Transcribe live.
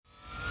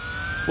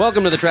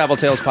Welcome to the Travel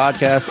Tales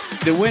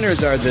Podcast. The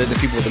winners are the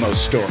people with the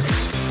most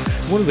stories.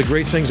 One of the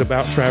great things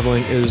about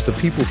traveling is the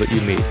people that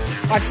you meet.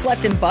 I've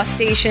slept in bus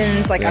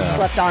stations, I've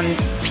slept on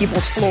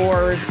people's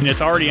floors. And it's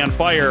already on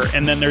fire,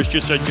 and then there's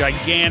just a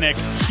gigantic,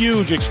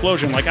 huge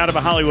explosion, like out of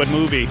a Hollywood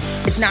movie.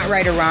 It's not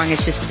right or wrong,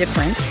 it's just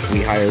different.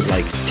 We hired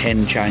like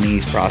 10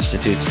 Chinese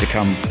prostitutes to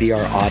come be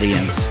our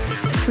audience.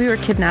 We were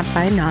kidnapped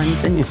by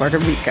nuns in Puerto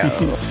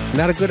Rico.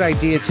 Not a good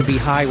idea to be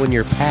high when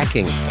you're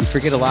packing. You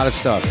forget a lot of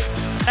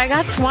stuff. I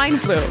got swine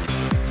flu.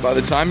 By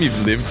the time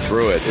you've lived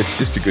through it, it's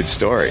just a good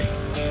story.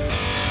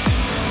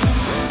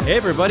 Hey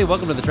everybody,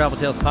 welcome to the Travel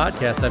Tales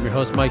Podcast. I'm your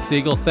host, Mike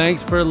Siegel.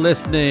 Thanks for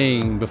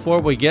listening.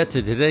 Before we get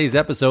to today's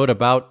episode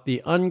about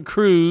the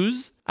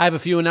Uncruise, I have a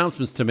few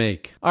announcements to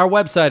make. Our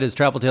website is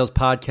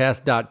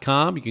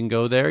traveltalespodcast.com. You can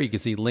go there. You can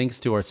see links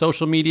to our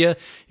social media.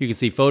 You can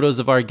see photos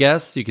of our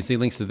guests. You can see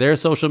links to their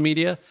social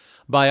media.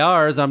 By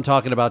ours, I'm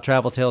talking about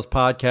Travel Tales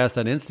Podcast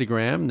on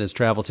Instagram. There's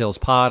Travel Tales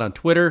Pod on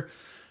Twitter.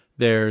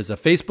 There's a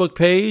Facebook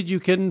page you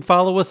can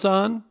follow us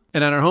on.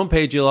 And on our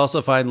homepage, you'll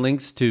also find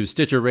links to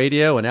Stitcher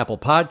Radio and Apple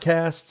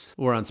Podcasts.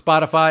 We're on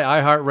Spotify,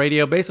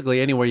 iHeartRadio, basically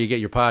anywhere you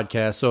get your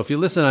podcasts. So if you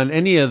listen on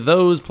any of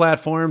those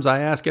platforms, I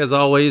ask, as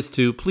always,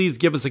 to please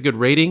give us a good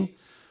rating.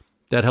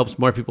 That helps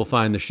more people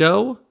find the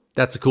show.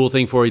 That's a cool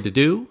thing for you to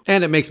do.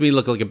 And it makes me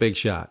look like a big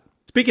shot.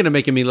 Speaking of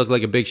making me look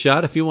like a big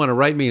shot, if you want to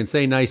write me and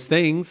say nice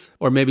things,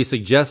 or maybe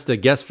suggest a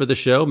guest for the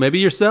show, maybe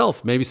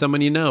yourself, maybe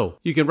someone you know,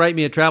 you can write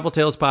me at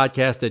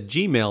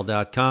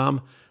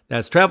traveltalespodcast@gmail.com.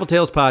 That's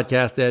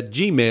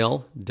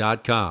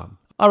traveltalespodcast@gmail.com.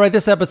 All right,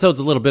 this episode's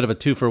a little bit of a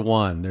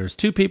 2-for-1. There's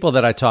two people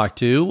that I talked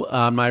to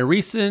on my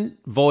recent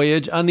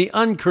voyage on the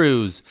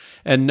Uncruise.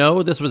 And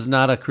no, this was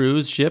not a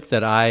cruise ship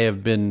that I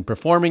have been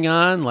performing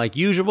on like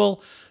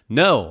usual.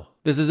 No,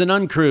 this is an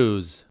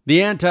Uncruise,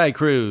 the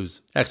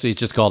anti-cruise. Actually, it's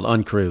just called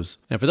Uncruise.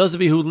 And for those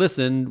of you who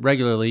listen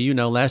regularly, you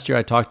know last year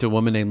I talked to a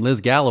woman named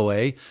Liz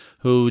Galloway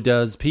who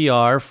does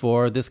PR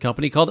for this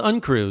company called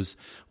Uncruise,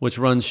 which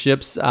runs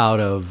ships out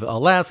of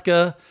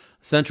Alaska,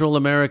 Central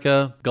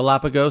America,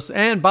 Galapagos,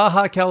 and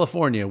Baja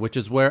California, which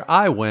is where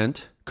I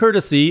went,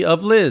 courtesy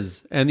of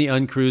Liz and the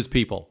Uncruise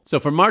people. So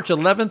from March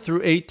 11th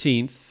through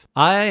 18th,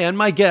 I and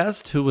my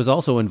guest, who was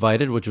also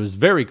invited, which was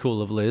very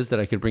cool of Liz that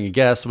I could bring a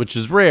guest, which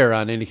is rare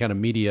on any kind of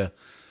media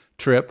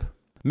trip,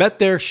 met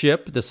their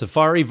ship, the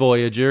Safari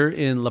Voyager,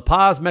 in La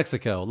Paz,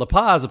 Mexico. La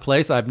Paz, a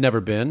place I've never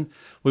been.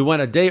 We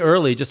went a day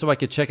early just so I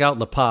could check out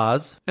La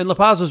Paz, and La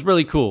Paz was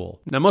really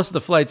cool. Now, most of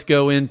the flights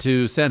go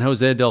into San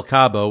Jose del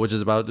Cabo, which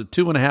is about a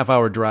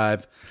 2.5-hour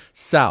drive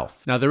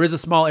south. Now, there is a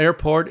small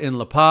airport in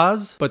La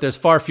Paz, but there's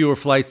far fewer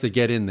flights that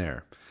get in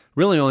there.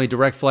 Really, only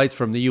direct flights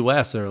from the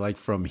U.S. are like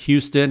from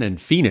Houston and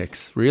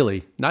Phoenix,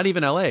 really. Not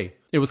even L.A.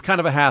 It was kind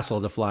of a hassle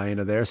to fly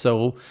into there,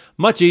 so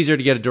much easier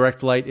to get a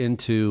direct flight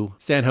into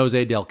San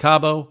Jose del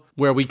Cabo,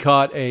 where we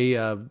caught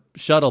a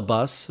shuttle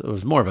bus. It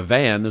was more of a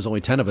van. There's only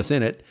 10 of us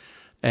in it,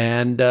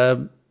 and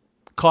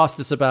cost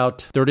us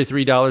about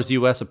 $33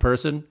 US a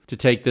person to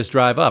take this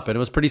drive up, and it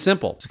was pretty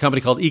simple. It's a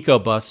company called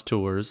EcoBus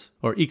Tours,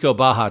 or Eco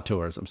Baja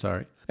Tours, I'm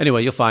sorry.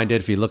 Anyway, you'll find it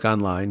if you look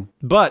online.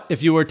 But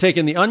if you were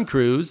taking the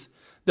Uncruise,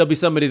 there'll be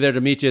somebody there to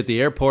meet you at the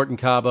airport in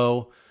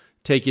Cabo,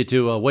 take you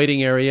to a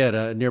waiting area at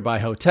a nearby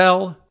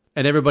hotel,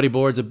 and everybody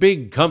boards a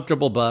big,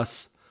 comfortable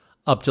bus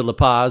up to La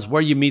Paz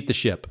where you meet the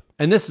ship.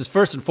 And this is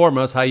first and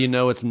foremost how you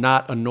know it's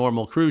not a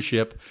normal cruise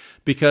ship,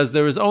 because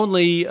there is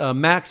only a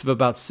max of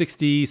about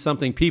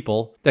 60-something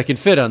people that can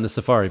fit on the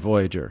Safari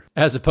Voyager,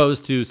 as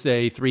opposed to,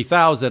 say,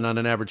 3,000 on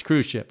an average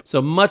cruise ship.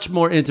 So much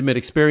more intimate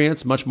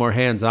experience, much more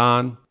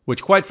hands-on,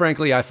 which quite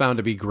frankly I found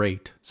to be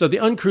great. So the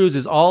Uncruise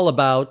is all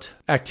about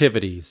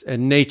activities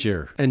and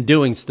nature and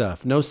doing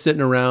stuff. No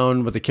sitting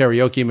around with a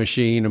karaoke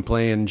machine and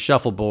playing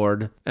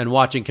shuffleboard and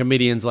watching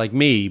comedians like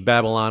me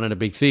babble on in a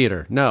big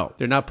theater. No,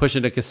 they're not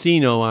pushing a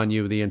casino on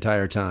you the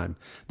entire time.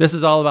 This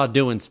is all about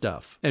doing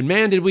stuff. And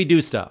man, did we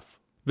do stuff.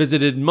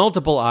 Visited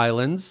multiple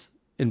islands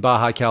in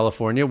Baja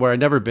California where I'd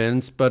never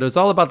been, but it was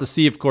all about the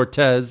Sea of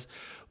Cortez,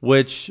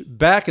 which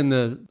back in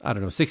the,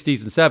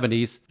 60s and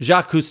 70s,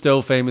 Jacques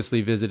Cousteau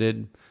famously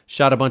visited,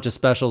 shot a bunch of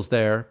specials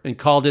there, and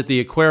called it the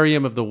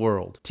aquarium of the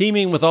world,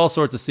 teeming with all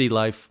sorts of sea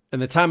life. And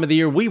the time of the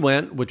year we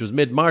went, which was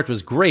mid-March,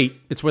 was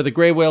great. It's where the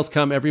gray whales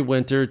come every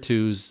winter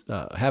to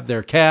have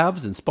their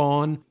calves and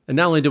spawn. And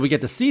not only did we get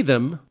to see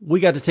them,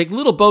 we got to take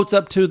little boats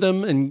up to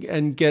them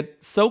and get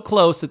so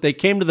close that they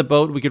came to the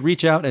boat, we could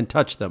reach out and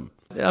touch them.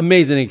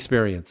 Amazing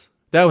experience.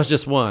 That was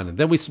just one. And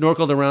then we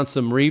snorkeled around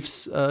some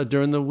reefs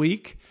during the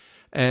week.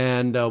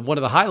 And one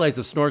of the highlights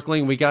of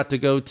snorkeling, we got to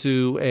go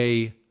to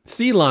a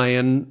sea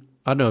lion,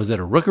 I don't know, is it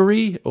a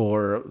rookery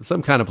or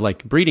some kind of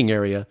like breeding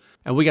area?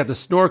 And we got to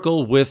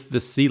snorkel with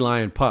the sea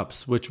lion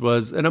pups, which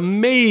was an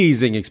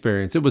amazing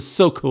experience. It was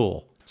so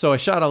cool. So I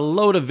shot a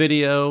load of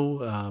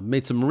video,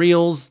 made some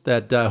reels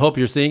that I hope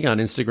you're seeing on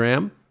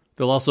Instagram.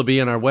 They'll also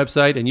be on our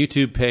website and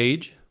YouTube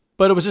page.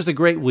 But it was just a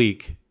great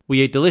week.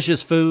 We ate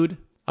delicious food.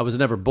 I was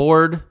never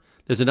bored.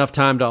 There's enough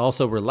time to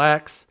also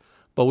relax.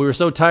 But we were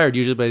so tired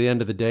usually by the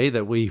end of the day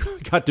that we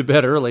got to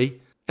bed early.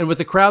 And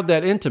with a crowd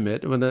that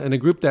intimate, and a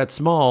group that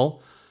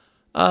small,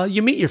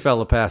 you meet your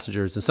fellow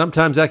passengers, and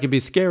sometimes that can be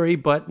scary,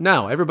 but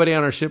no, everybody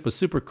on our ship was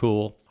super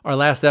cool. Our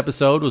last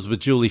episode was with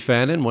Julie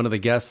Fannin, one of the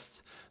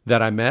guests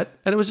that I met,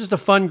 and it was just a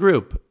fun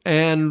group.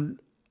 And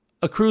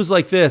a cruise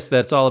like this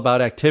that's all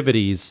about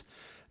activities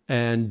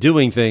and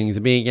doing things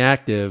and being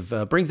active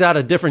brings out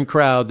a different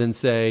crowd than,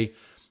 say,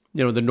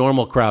 the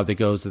normal crowd that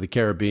goes to the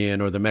Caribbean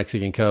or the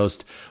Mexican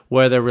coast,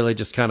 where they're really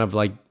just kind of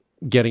like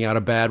getting out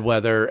of bad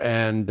weather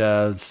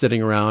and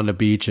sitting around a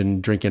beach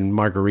and drinking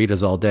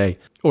margaritas all day,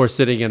 or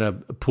sitting in a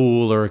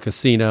pool or a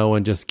casino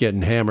and just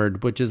getting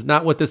hammered, which is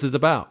not what this is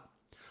about.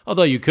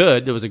 Although you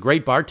could. There was a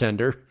great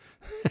bartender,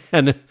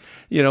 and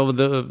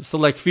the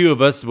select few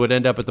of us would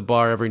end up at the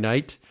bar every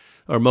night,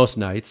 or most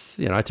nights.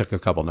 I took a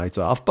couple nights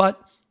off,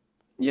 but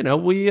we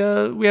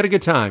had a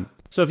good time.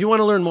 So if you want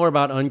to learn more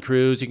about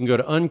Uncruise, you can go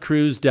to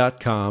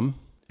uncruise.com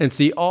and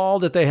see all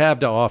that they have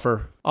to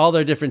offer, all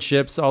their different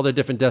ships, all their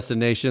different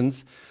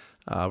destinations.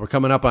 We're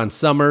coming up on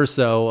summer,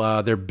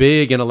 so they're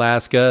big in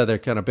Alaska. They're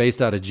kind of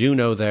based out of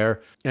Juneau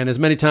there. And as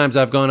many times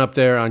I've gone up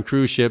there on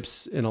cruise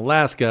ships in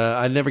Alaska,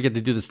 I never get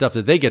to do the stuff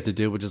that they get to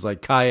do, which is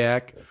like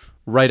kayak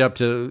right up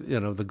to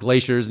the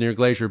glaciers near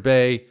Glacier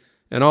Bay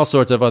and all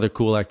sorts of other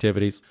cool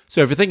activities.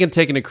 So if you're thinking of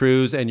taking a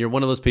cruise and you're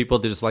one of those people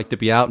that just like to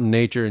be out in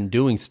nature and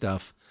doing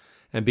stuff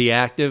and be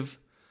active,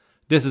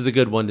 this is a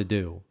good one to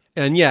do.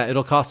 And yeah,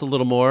 it'll cost a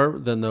little more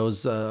than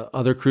those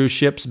other cruise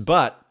ships,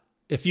 but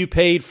if you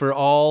paid for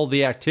all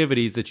the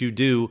activities that you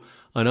do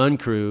on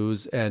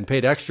Uncruise and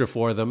paid extra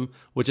for them,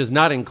 which is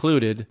not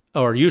included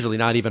or usually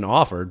not even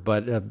offered,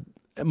 but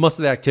most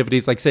of the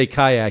activities, like say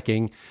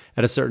kayaking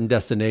at a certain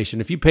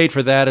destination, if you paid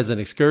for that as an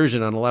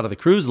excursion on a lot of the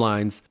cruise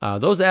lines,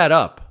 those add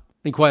up.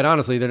 And quite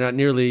honestly, they're not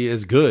nearly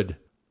as good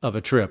of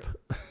a trip,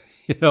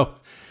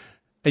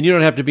 And you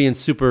don't have to be in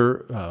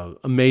super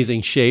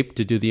amazing shape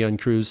to do the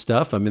Uncruise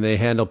stuff. I mean, they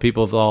handle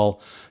people of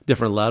all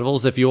different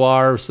levels. If you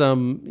are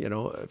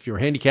if you're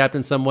handicapped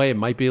in some way, it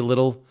might be a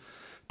little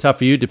tough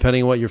for you,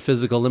 depending on what your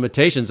physical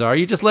limitations are.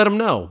 You just let them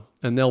know,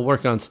 and they'll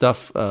work on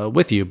stuff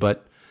with you.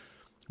 But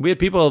we had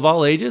people of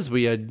all ages.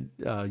 We had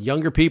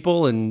younger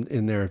people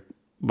in their,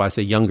 well, I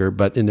say younger,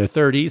 but in their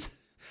 30s,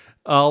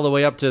 all the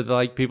way up to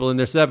like people in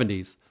their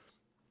 70s.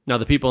 Now,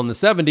 the people in the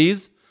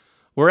 70s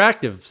were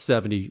active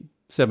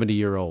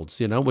 70-year-olds,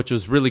 which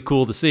was really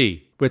cool to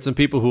see. We had some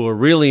people who were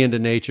really into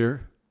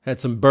nature, had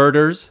some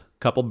birders, a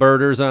couple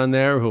birders on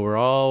there who were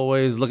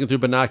always looking through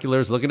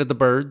binoculars, looking at the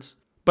birds.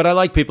 But I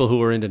like people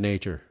who are into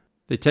nature.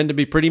 They tend to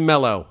be pretty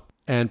mellow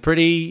and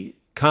pretty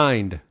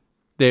kind.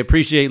 They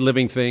appreciate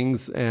living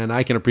things, and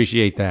I can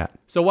appreciate that.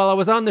 So while I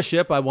was on the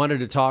ship, I wanted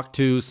to talk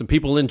to some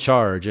people in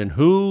charge, and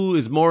who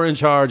is more in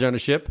charge on a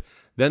ship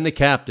than the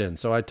captain?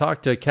 So I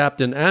talked to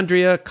Captain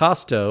Andrea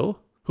Kosto,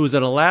 who's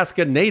an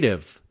Alaska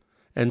native.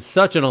 And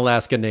such an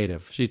Alaska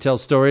native. She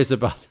tells stories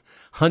about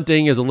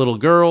hunting as a little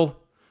girl.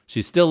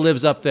 She still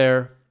lives up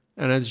there.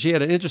 And she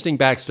had an interesting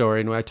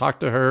backstory. And I talked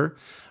to her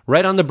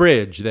right on the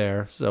bridge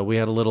there. So we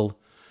had a little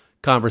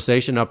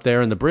conversation up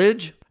there in the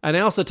bridge. And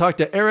I also talked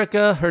to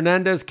Erika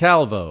Hernandez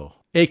Calvo,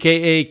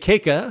 a.k.a.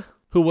 Keika,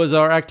 who was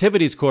our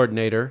activities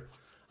coordinator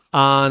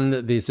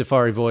on the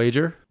Safari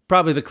Voyager.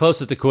 Probably the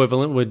closest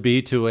equivalent would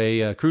be to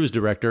a cruise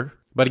director.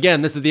 But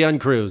again, this is the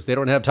Uncruise. They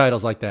don't have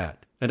titles like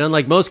that. And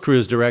unlike most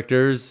cruise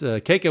directors,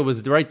 Keika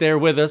was right there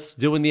with us,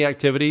 doing the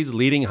activities,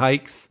 leading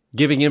hikes,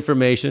 giving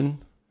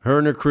information. Her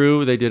and her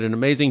crew, they did an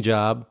amazing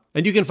job.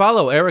 And you can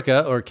follow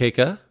Erika or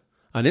Keika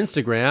on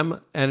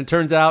Instagram. And it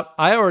turns out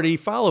I already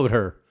followed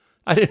her.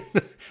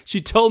 She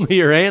told me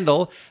her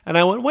handle, and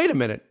I went, wait a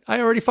minute, I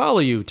already follow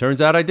you.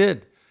 Turns out I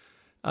did.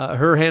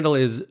 Her handle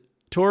is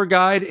Tour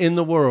Guide in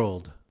the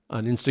World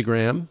on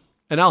Instagram.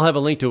 And I'll have a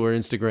link to her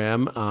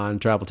Instagram on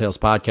Travel Tales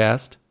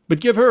Podcast.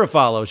 But give her a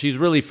follow. She's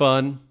really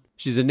fun.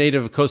 She's a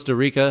native of Costa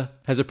Rica,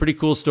 has a pretty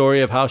cool story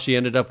of how she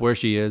ended up where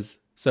she is.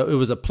 So it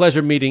was a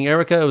pleasure meeting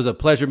Erika. It was a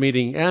pleasure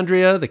meeting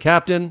Andrea, the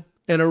captain,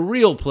 and a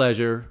real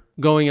pleasure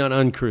going on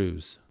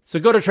Uncruise. So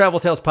go to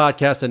Travel Tales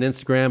Podcast on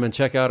Instagram and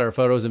check out our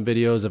photos and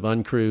videos of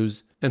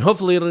Uncruise. And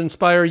hopefully it'll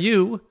inspire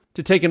you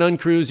to take an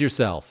Uncruise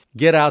yourself.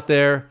 Get out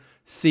there,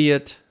 see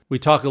it. We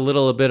talk a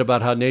little bit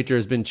about how nature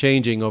has been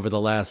changing over the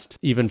last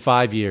even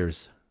 5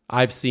 years.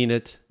 I've seen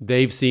it,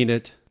 they've seen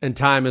it, and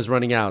time is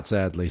running out,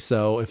 sadly.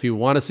 So if you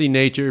want to see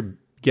nature,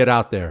 get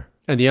out there.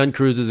 And the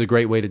Uncruise is a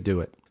great way to do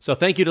it. So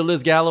thank you to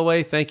Liz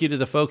Galloway. Thank you to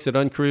the folks at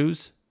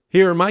Uncruise.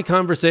 Here are my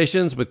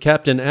conversations with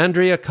Captain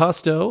Andrea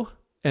Kosto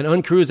and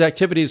Uncruise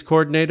Activities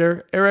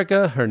Coordinator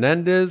Erika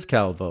Hernandez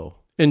Calvo.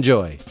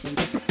 Enjoy.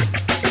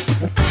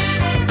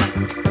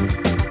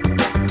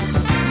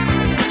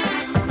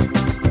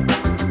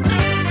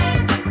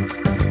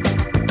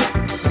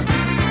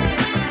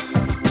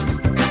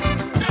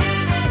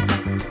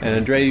 And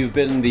Andrea, you've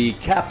been the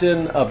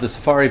captain of the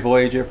Safari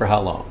Voyager for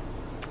how long?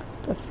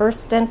 The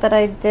first stint that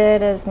I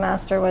did as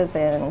master was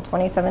in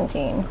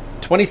 2017.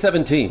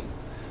 2017.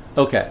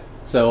 Okay.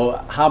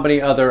 So how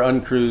many other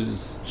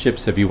Uncruise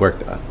ships have you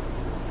worked on?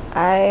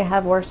 I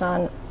have worked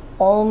on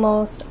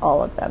almost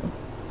all of them.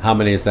 How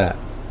many is that?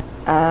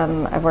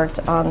 I've worked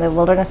on the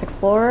Wilderness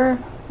Explorer,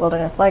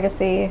 Wilderness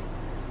Legacy,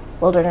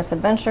 Wilderness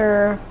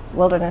Adventurer,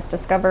 Wilderness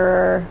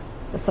Discoverer,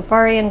 the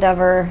Safari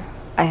Endeavor.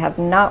 I have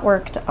not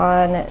worked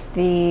on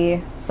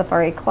the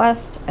Safari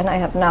Quest, and I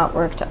have not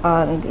worked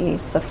on the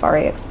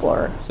Safari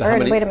Explorer. So how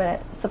many... Wait a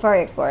minute,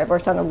 Safari Explorer. I've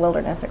worked on the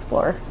Wilderness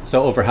Explorer.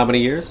 So over how many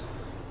years?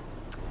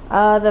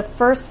 The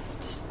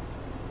first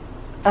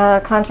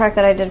contract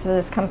that I did for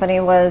this company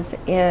was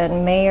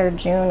in May or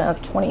June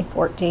of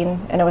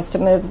 2014, and it was to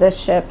move this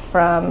ship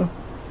from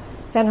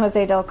San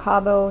Jose del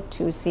Cabo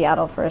to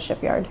Seattle for a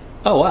shipyard.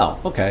 Oh, wow.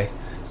 Okay.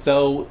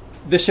 So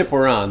this ship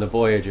we're on, the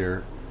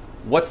Voyager,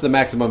 what's the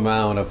maximum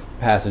amount of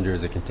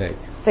passengers it can take?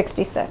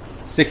 66.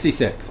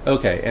 66.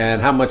 Okay.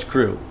 And how much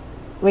crew?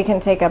 We can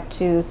take up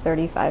to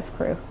 35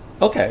 crew.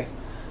 Okay.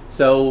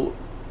 So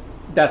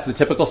that's the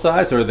typical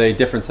size, or are they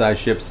different size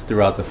ships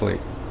throughout the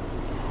fleet?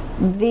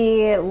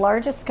 The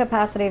largest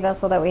capacity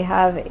vessel that we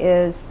have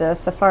is the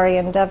Safari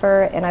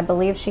Endeavor, and I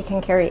believe she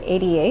can carry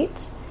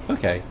 88.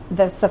 Okay.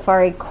 The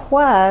Safari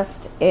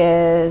Quest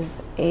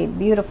is a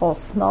beautiful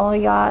small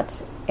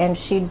yacht, and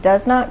she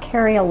does not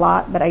carry a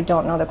lot, but I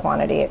don't know the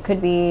quantity. It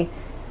could be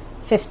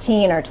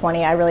 15 or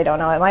 20. I really don't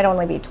know. It might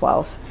only be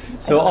 12.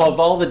 So of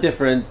all the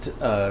different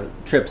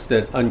trips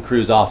that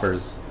Uncruise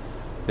offers,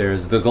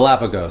 there's the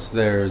Galapagos,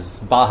 there's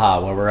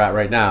Baja, where we're at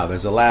right now,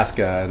 there's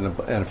Alaska,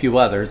 and a few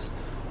others.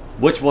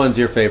 Which one's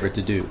your favorite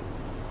to do?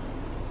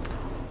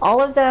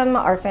 All of them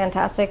are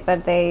fantastic,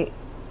 but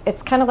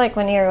it's kind of like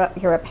when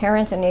you're a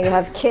parent and you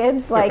have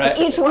kids. Like right.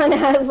 Each one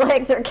has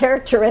like their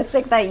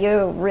characteristic that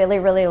you really,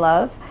 really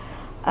love.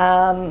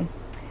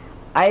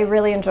 I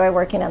really enjoy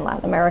working in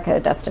Latin America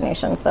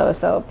destinations, though.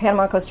 So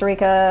Panama, Costa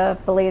Rica,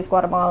 Belize,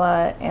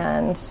 Guatemala,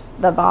 and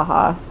the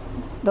Baja.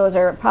 Those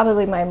are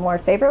probably my more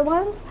favorite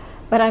ones.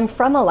 But I'm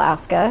from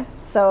Alaska,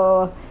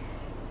 so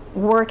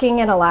working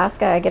in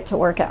Alaska, I get to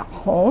work at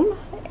home.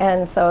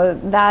 And so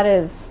that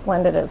is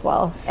splendid as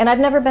well. And I've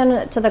never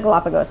been to the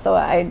Galapagos, so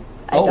I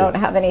don't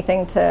have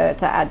anything to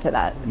add to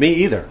that. Me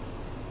either.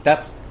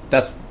 That's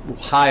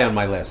high on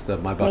my list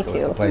of my bucket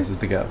list of places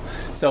to go.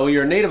 So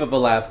you're a native of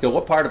Alaska.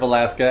 What part of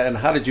Alaska, and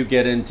how did you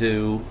get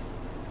into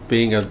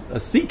being a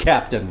sea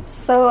captain?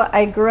 So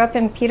I grew up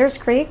in Peters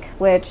Creek,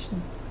 which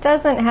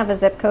doesn't have a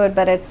zip code,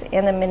 but it's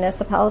in the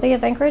municipality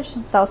of Anchorage,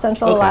 South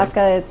Central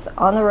Alaska. It's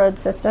on the road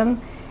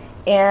system.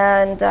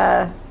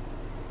 And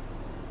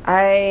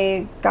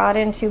I got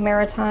into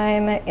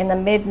maritime in the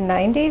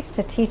mid-90s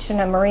to teach in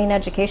a marine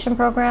education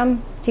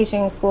program,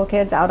 teaching school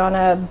kids out on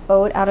a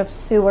boat out of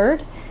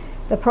Seward.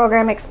 The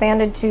program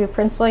expanded to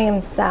Prince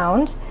William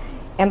Sound,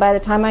 and by the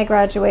time I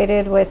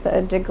graduated with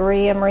a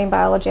degree in marine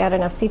biology, I had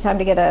enough sea time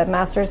to get a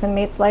master's in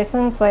mate's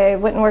license, so I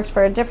went and worked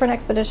for a different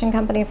expedition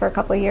company for a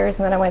couple of years,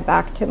 and then I went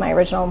back to my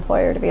original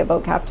employer to be a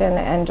boat captain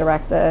and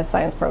direct the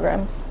science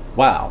programs.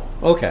 Wow.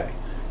 Okay.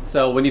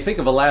 So when you think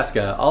of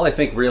Alaska, all I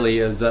think really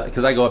is,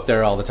 because I go up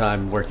there all the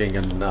time working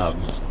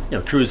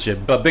in cruise ship,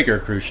 but bigger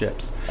cruise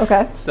ships.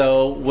 Okay.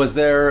 So was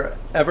there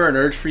ever an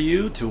urge for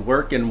you to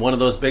work in one of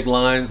those big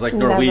lines like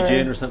Norwegian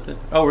Never. Or something?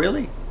 Oh,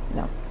 really?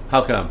 No.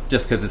 How come?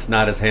 Just because it's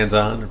not as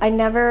hands-on? I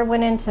never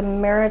went into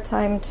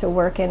maritime to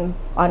work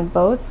on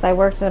boats. I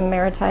worked in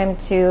maritime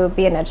to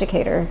be an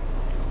educator.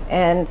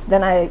 And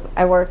then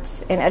I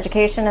worked in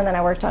education, and then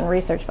I worked on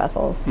research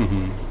vessels.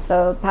 Mm-hmm.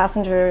 So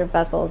passenger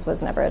vessels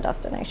was never a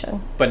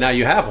destination. But now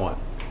you have one.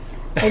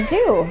 I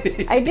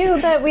do,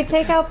 but we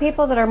take out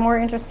people that are more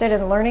interested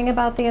in learning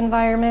about the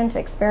environment,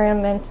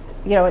 experiencing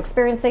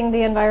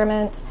the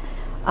environment,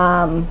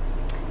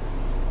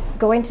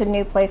 going to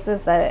new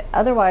places that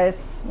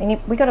otherwise,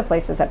 we go to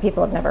places that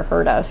people have never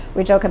heard of.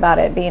 We joke about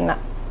it being,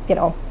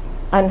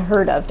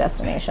 unheard of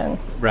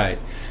destinations. Right.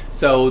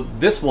 So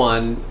this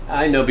one,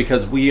 I know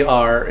because we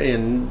are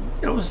in,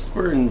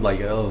 we're in like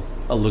a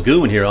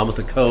lagoon here, almost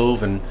a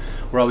cove, and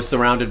we're always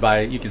surrounded by,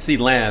 you can see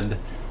land,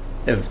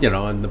 in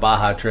the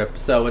Baja trip.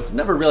 So it's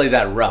never really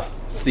that rough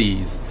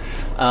seas.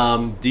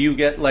 Do you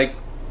get like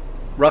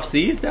rough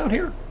seas down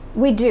here?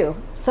 We do.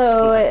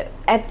 So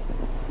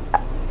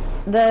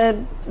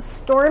the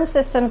storm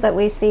systems that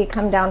we see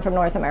come down from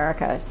North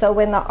America. So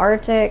when the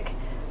Arctic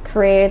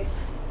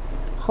creates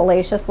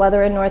hellacious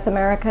weather in North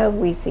America,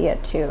 we see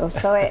it too.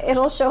 So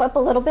it'll show up a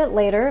little bit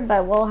later,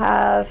 but we'll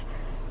have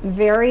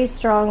very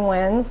strong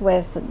winds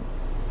with,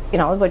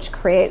 which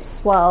create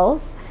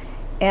swells.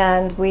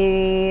 And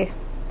the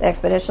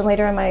expedition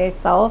leader and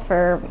myself,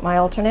 or my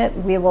alternate,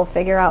 we will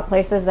figure out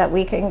places that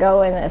we can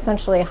go and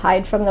essentially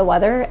hide from the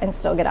weather and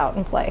still get out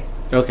and play.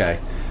 Okay.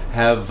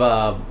 Have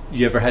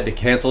you ever had to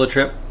cancel a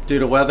trip due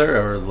to weather,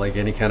 or like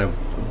any kind of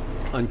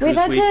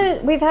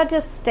We've had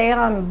to stay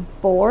on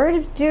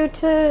board due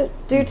to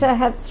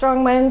have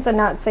strong winds and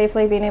not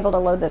safely being able to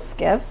load the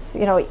skiffs,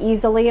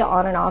 easily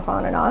on and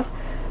off.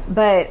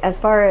 But as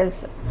far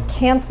as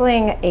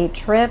canceling a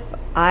trip,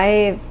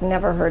 I've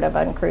never heard of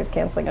Uncruise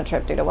canceling a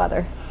trip due to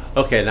weather.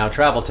 Okay, now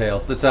travel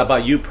tales. That's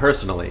about you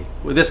personally.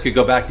 Well, this could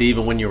go back to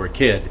even when you were a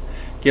kid.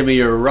 Give me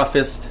your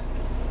roughest,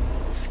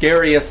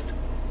 scariest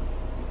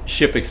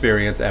ship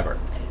experience ever.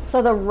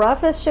 So the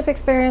roughest ship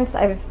experience,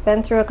 I've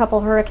been through a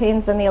couple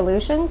hurricanes in the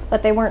Aleutians,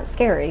 but they weren't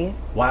scary.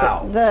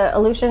 Wow. The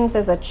Aleutians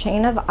is a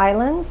chain of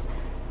islands,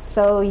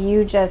 So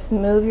you just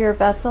move your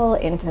vessel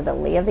into the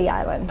lee of the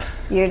island.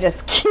 You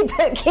just keep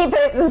it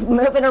just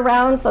moving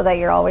around so that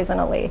you're always in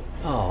a lee.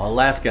 Oh,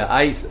 Alaska!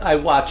 I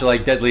watch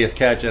like Deadliest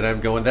Catch, and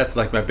I'm going, that's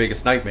like my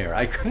biggest nightmare.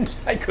 I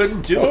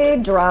couldn't do it. They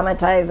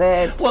dramatize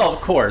it. Well,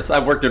 of course, I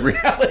worked in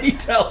reality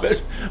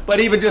television, but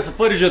even just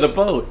footage of the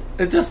boat,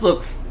 it just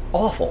looks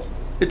awful.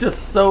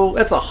 That's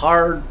a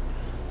hard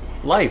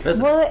life,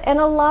 isn't it? Well, and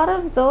a lot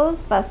of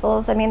those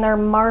vessels, I mean, they're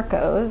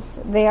Marcos.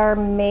 They are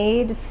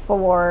made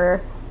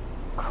for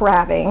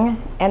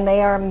crabbing, and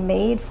they are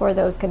made for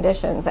those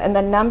conditions. And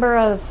the number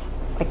of,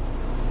 like,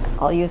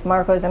 I'll use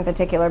Marcos in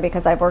particular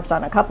because I've worked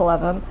on a couple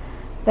of them,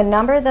 the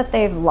number that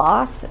they've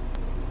lost,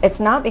 it's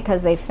not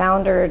because they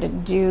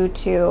foundered due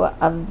to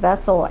a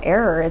vessel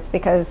error. It's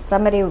because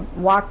somebody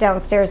walked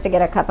downstairs to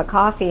get a cup of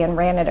coffee and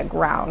ran it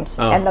aground,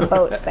 and the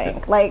boat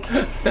sank. Like,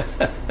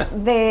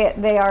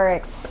 they are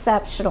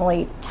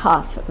exceptionally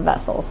tough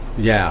vessels.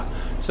 Yeah.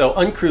 So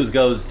Uncruise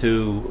goes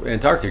to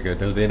Antarctica,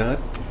 do they not?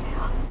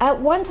 At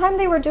one time,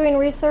 they were doing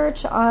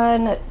research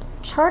on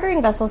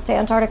chartering vessels to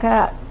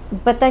Antarctica,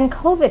 but then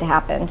COVID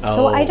happened.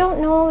 So I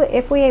don't know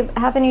if we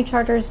have any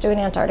charters doing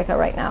Antarctica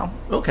right now.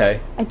 Okay.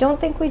 I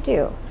don't think we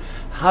do.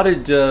 How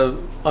did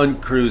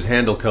Uncruise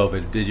handle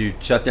COVID? Did you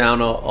shut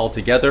down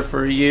altogether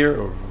for a year?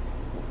 Or?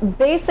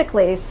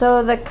 Basically,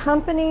 so the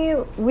company,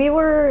 we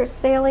were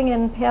sailing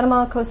in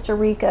Panama, Costa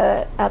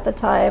Rica at the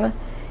time,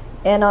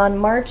 and on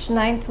March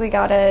 9th, we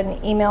got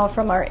an email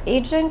from our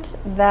agent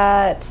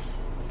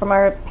from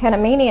our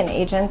Panamanian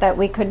agent that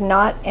we could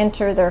not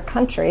enter their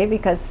country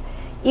because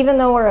even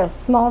though we're a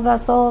small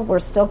vessel, we're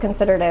still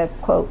considered a,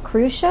 quote,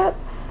 cruise ship.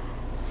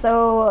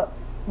 So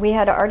we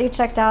had already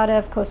checked out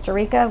of Costa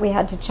Rica. We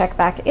had to check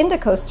back into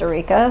Costa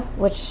Rica,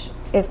 which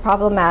is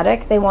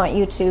problematic. They want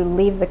you to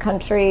leave the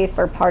country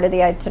for part of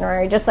the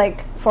itinerary, just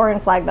like foreign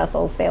flag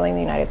vessels sailing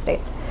the United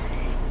States.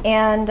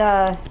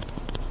 And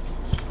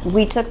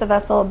we took the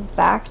vessel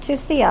back to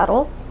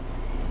Seattle,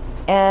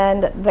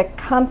 and the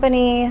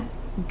company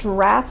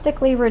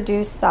drastically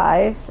reduced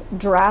size,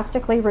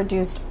 drastically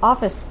reduced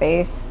office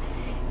space,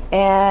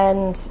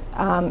 and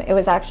it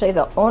was actually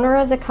the owner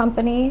of the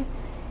company,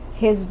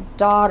 his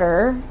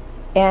daughter,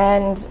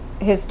 and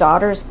his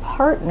daughter's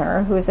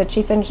partner, who is a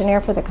chief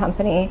engineer for the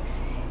company,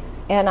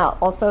 and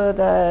also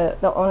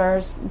the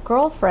owner's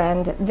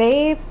girlfriend.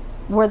 They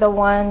were the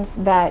ones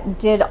that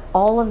did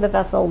all of the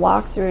vessel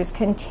walkthroughs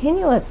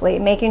continuously,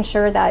 making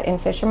sure that in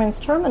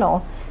Fisherman's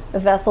Terminal the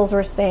vessels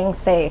were staying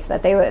safe,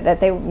 that they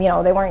they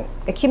weren't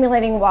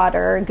accumulating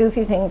water,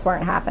 goofy things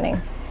weren't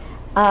happening.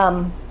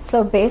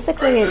 So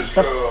basically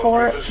the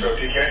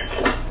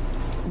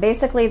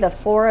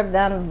four of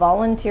them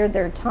volunteered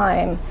their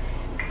time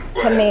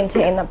to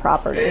maintain the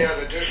property.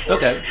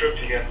 Okay.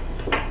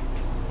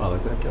 I'll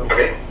let that go.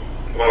 Okay.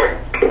 Well,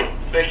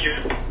 thank you.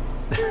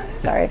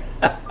 Sorry.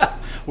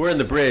 We're in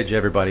the bridge,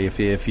 everybody. If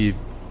you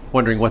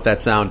wondering what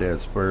that sound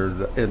is,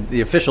 we're in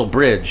the official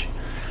bridge.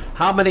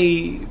 How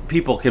many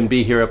people can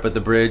be here up at the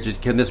bridge?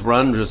 Can this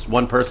run just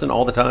one person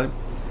all the time?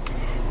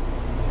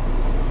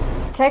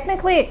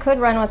 Technically, it could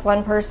run with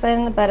one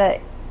person, but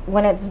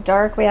when it's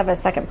dark, we have a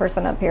second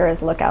person up here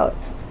as lookout.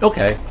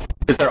 Okay.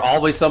 Is there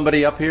always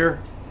somebody up here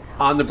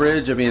on the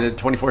bridge? I mean,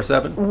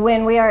 24/7?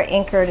 When we are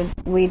anchored,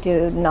 we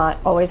do not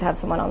always have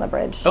someone on the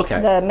bridge. Okay.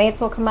 The mates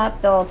will come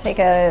up. They'll take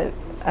a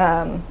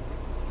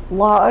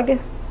log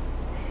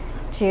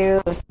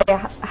to say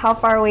how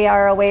far we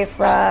are away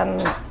from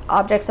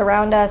objects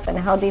around us and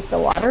how deep the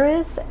water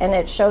is, and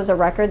it shows a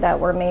record that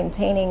we're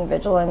maintaining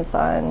vigilance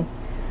on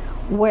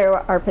where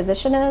our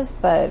position is,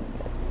 but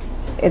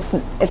it's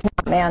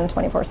not manned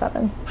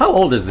 24/7. How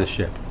old is this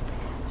ship?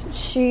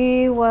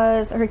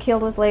 Her keel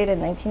was laid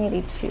in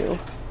 1982.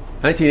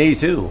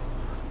 1982.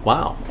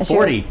 Wow.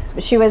 40.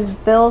 She was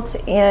built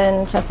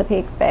in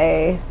Chesapeake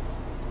Bay.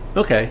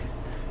 Okay.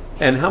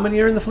 And how many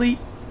are in the fleet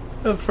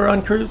for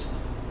Uncruise?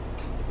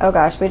 Oh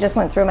gosh, we just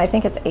went through them. I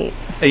think it's 8.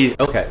 8,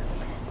 okay.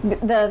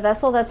 The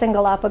vessel that's in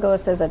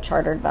Galapagos is a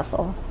chartered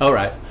vessel. All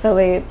right. So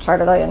we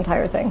chartered the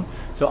entire thing.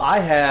 So I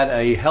had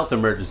a health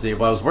emergency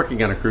while I was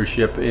working on a cruise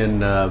ship in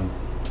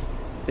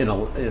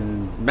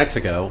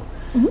Mexico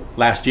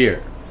last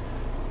year.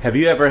 Have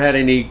you ever had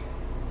any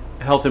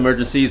health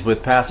emergencies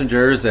with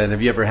passengers, and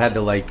have you ever had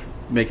to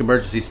make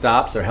emergency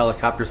stops or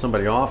helicopter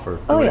somebody off? Or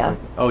yeah.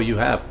 Oh, you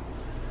have.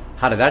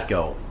 How did that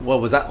go?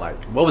 What was that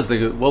like? What was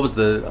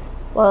the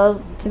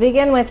Well, to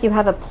begin with, you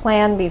have a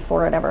plan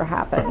before it ever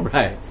happens.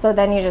 Right. So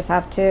then you just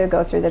have to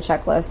go through the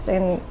checklist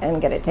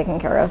and get it taken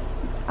care of.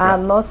 Right.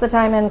 Most of the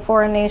time in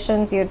foreign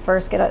nations, you'd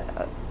first get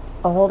a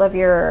hold of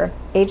your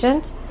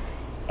agent,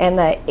 and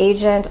the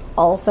agent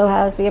also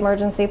has the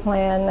emergency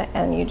plan,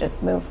 and you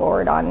just move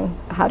forward on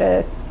how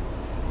to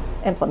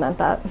implement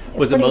that.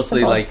 Was it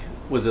mostly simple.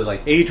 Was it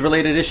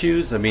age-related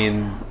issues? I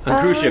mean,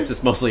 on cruise ships,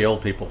 it's mostly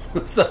old people.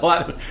 So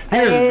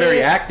here's it's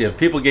very active.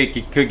 People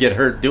could get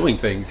hurt doing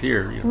things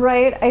here. You know.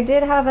 Right. I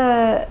did have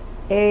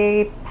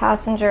a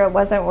passenger. It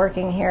wasn't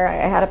working here.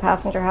 I had a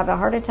passenger have a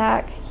heart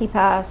attack. He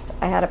passed.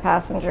 I had a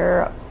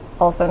passenger,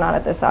 also not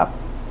at this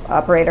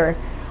operator.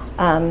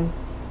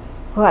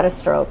 who had a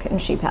stroke,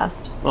 and she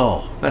passed.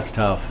 Oh, that's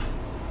tough.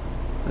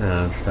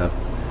 Yeah, that's tough.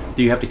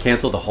 Do you have to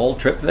cancel the whole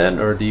trip then,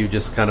 or do you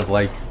just kind of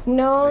like...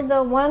 No,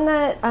 the one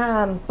that...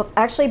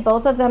 actually,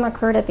 both of them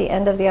occurred at the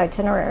end of the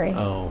itinerary.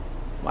 Oh,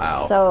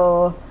 wow.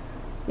 So,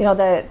 you know,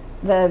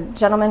 the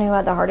gentleman who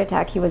had the heart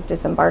attack, he was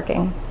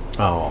disembarking.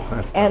 Oh,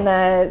 that's tough.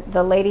 And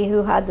the lady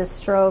who had the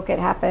stroke, it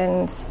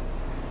happened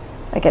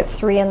like at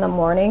 3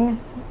 a.m.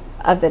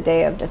 of the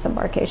day of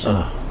disembarkation.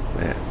 Oh,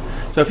 man.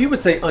 So if you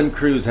would say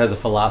Uncruise has a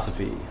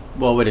philosophy,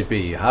 what would it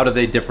be? How do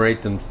they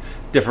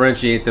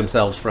differentiate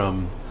themselves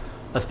from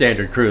a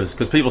standard cruise?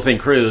 Because people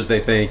think cruise, they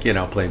think, you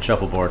know, playing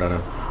shuffleboard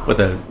with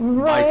a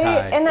Mai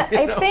Tai. And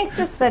I think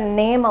just the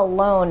name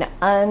alone,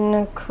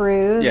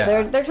 Uncruise,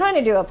 they're trying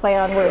to do a play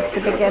on words to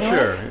begin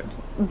with.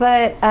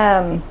 But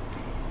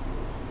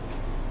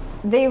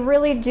they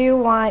really do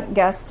want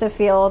guests to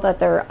feel that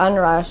they're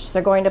unrushed.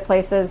 They're going to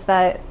places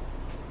that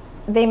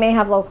they may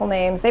have local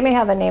names, they may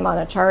have a name on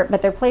a chart,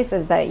 but they're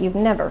places that you've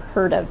never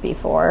heard of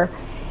before.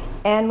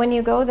 And when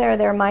you go there,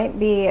 there might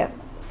be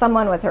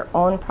someone with their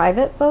own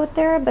private boat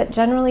there, but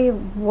generally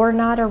we're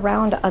not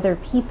around other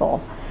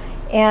people.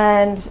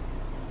 And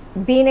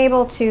being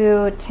able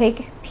to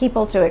take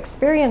people to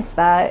experience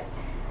that,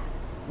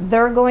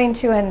 they're going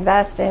to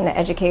invest in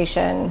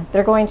education.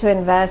 They're going to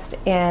invest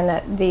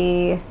in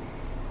the,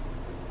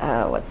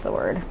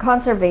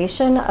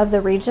 conservation of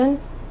the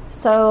region.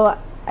 So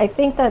I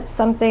think that's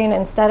something,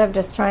 instead of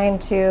just trying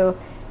to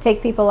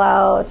take people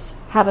out,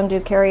 have them do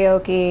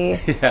karaoke,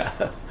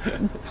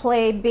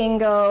 play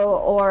bingo,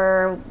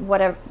 or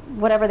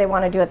whatever they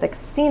want to do at the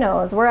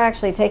casinos, we're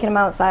actually taking them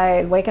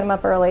outside, waking them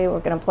up early. We're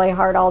going to play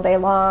hard all day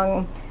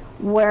long,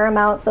 wear them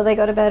out so they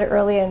go to bed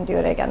early, and do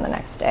it again the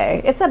next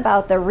day. It's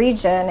about the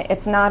region.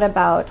 It's not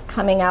about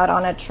coming out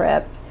on a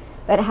trip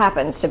that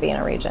happens to be in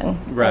a region.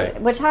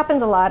 Right. Which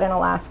happens a lot in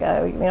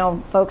Alaska. You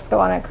know, folks go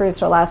on a cruise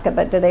to Alaska,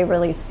 but do they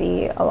really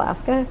see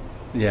Alaska?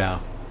 Yeah.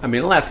 I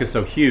mean, Alaska's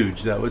so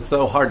huge, though. It's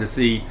so hard to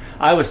see.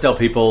 I always tell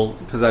people,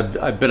 because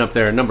I've been up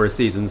there a number of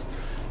seasons,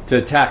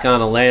 to tack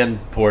on a land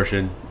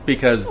portion,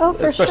 because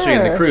especially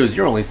in the cruise,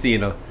 you're only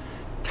seeing a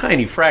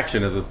tiny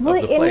fraction of the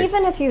place. And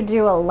even if you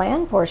do a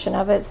land portion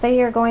of it, say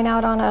you're going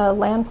out on a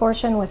land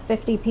portion with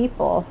 50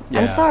 people. Yeah.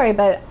 I'm sorry,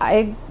 but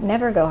I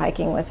never go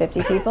hiking with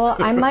 50 people.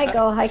 I might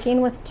go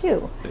hiking with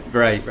 2.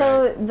 Right.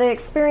 So the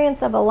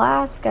experience of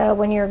Alaska,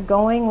 when you're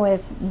going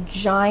with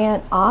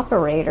giant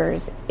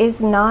operators, is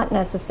not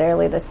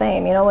necessarily the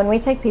same. You know, when we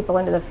take people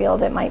into the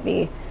field, it might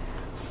be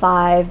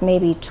 5,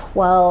 maybe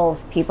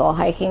 12 people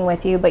hiking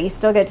with you, but you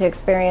still get to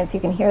experience.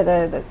 You can hear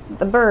the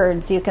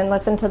birds. You can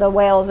listen to the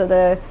whales or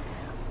the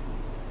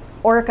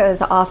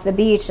orcas off the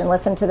beach and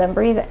listen to them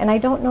breathe. And I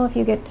don't know if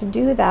you get to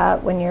do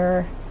that when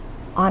you're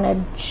on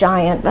a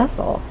giant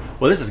vessel.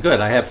 Well, this is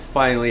good. I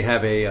finally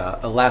have a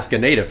Alaska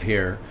native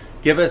here.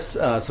 Give us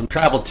some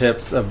travel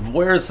tips of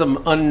where's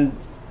some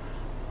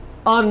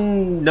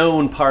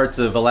unknown parts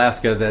of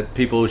Alaska that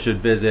people should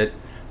visit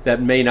that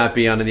may not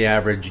be on the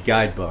average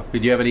guidebook. Do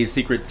you have any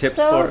secret tips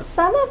for us?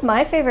 Some of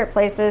my favorite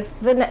places,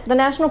 the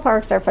national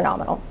parks are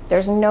phenomenal.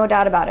 There's no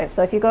doubt about it.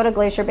 So if you go to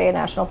Glacier Bay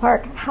National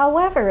Park,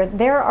 however,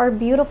 there are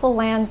beautiful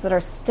lands that are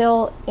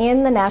still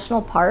in the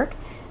national park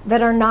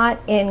that are not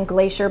in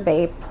Glacier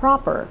Bay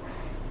proper.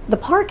 The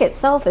park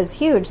itself is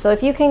huge, so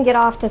if you can get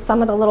off to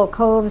some of the little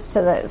coves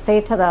to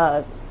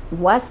the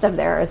west of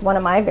there is one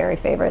of my very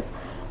favorites.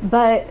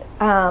 But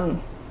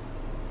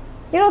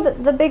you know,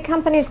 the big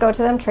companies go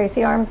to them.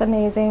 Tracy Arm's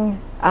amazing.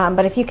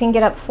 But if you can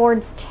get up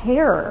Ford's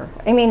Terror,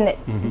 I mean,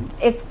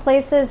 it's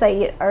places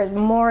that are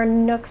more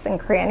nooks and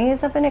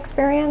crannies of an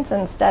experience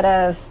instead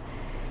of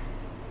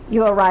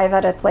you arrive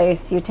at a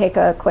place, you take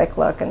a quick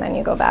look, and then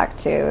you go back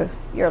to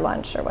your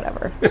lunch or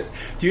whatever.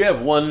 Do you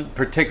have one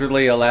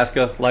particularly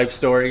Alaska life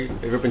story?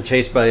 Have you ever been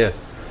chased by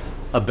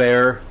a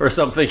bear or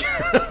something?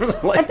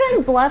 I've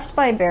been bluffed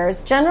by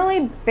bears.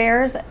 Generally,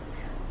 bears...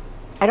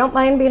 I don't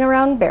mind being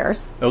around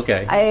bears.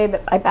 Okay. I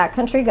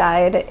backcountry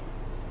guide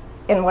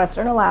in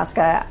Western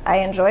Alaska.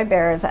 I enjoy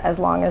bears as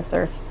long as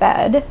they're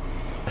fed,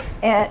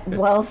 and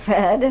well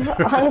fed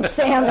on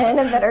salmon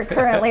that are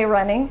currently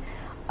running.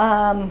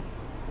 Probably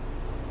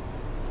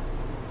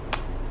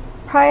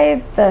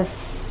the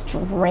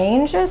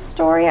strangest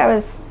story, I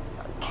was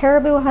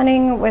caribou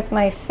hunting with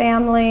my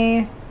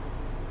family.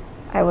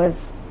 I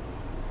was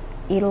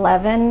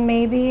 11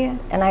 maybe,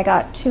 and I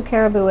got 2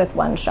 caribou with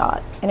 1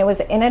 shot, and it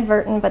was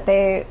inadvertent, but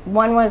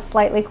one was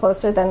slightly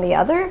closer than the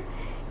other,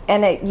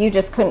 and you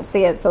just couldn't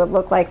see it, so it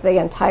looked like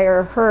the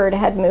entire herd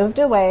had moved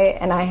away,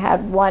 and I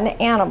had 1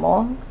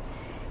 animal,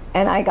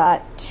 and I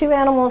got 2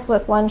 animals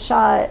with 1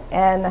 shot,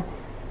 and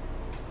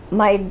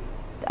I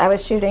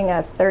was shooting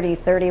a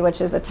 30-30, which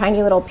is a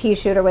tiny little pea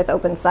shooter with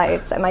open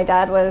sights, and my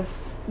dad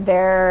was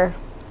there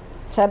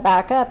to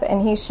back up,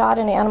 and he shot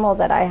an animal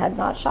that I had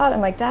not shot. I'm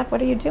like, Dad, what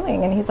are you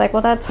doing? And he's like,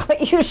 well, that's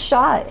what you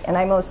shot. And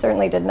I most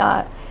certainly did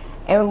not.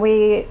 And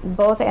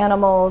both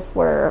animals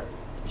were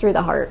through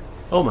the heart.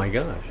 Oh my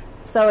gosh.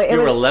 So you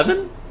were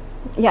 11?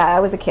 Yeah,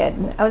 I was a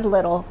kid. I was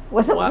little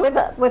with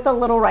a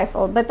little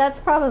rifle. But that's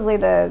probably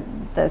the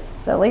the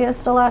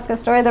silliest Alaska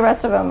story. The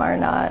rest of them are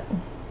not.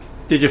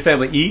 Did your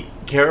family eat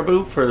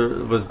caribou?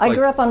 I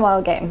grew up on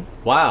wild game.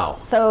 Wow.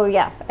 So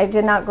yeah, I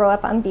did not grow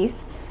up on beef.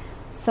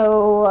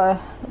 So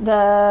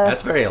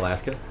that's very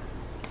Alaska.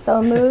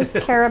 So moose,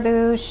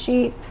 caribou,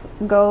 sheep,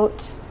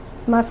 goat,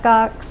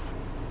 muskox.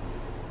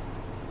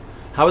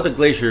 How are the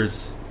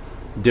glaciers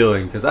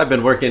doing? Because I've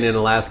been working in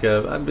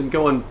Alaska. I've been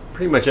going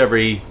pretty much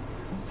every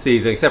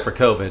season, except for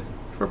COVID,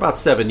 for about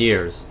 7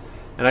 years.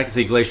 And I can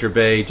see Glacier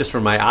Bay, just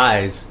from my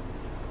eyes,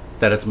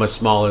 that it's much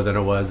smaller than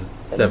it was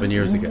 7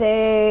 years ago.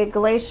 The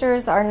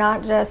glaciers are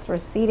not just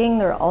receding,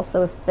 they're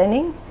also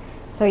thinning.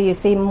 So you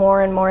see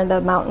more and more of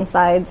the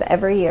mountainsides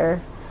every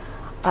year.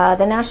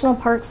 The National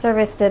Park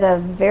Service did a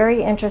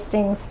very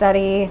interesting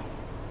study.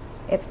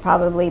 It's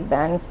probably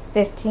been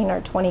 15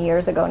 or 20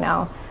 years ago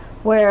now,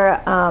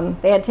 where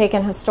they had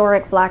taken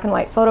historic black and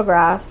white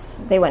photographs.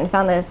 They went and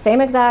found the same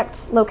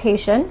exact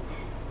location,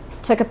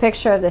 took a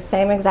picture of the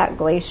same exact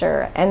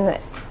glacier, and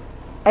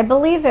I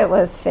believe it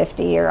was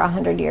 50 or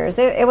 100 years.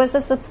 It was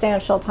a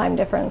substantial time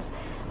difference,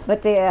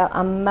 but the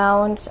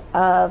amount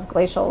of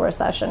glacial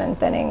recession and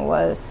thinning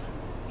was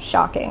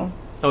shocking.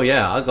 Oh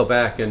yeah, I'll go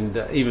back and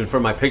even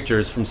from my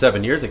pictures from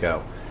 7 years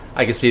ago,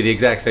 I can see the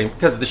exact same,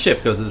 because the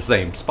ship goes to the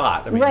same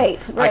spot. I mean,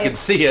 right. I can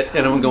see it,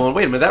 and I'm going,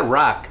 wait a minute, that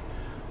rock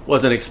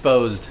wasn't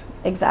exposed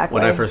exactly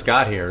when I first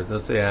got here.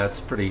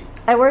 It's pretty.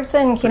 I worked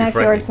in Kenai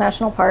Fjords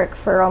National Park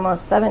for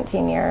almost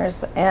 17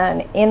 years,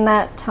 and in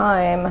that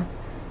time,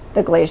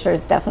 the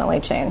glaciers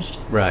definitely changed.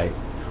 Right.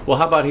 Well,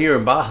 how about here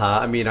in Baja?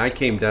 I mean, I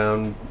came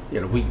down,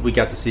 we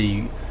got to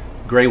see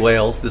gray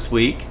whales this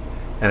week,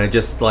 and I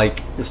just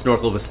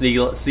snorkeled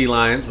with sea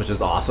lions, which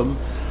is awesome.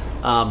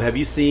 Have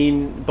you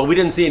seen, but we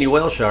didn't see any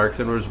whale sharks,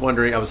 and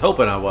I was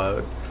hoping I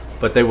would,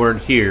 but they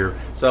weren't here.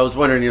 So I was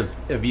wondering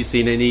have you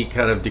seen any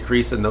kind of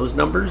decrease in those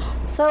numbers?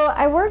 So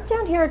I worked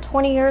down here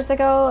 20 years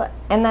ago,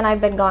 and then I've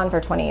been gone for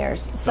 20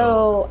 years.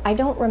 So I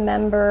don't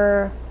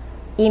remember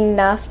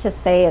enough to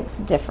say it's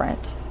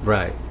different.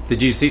 Right.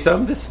 Did you see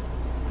some this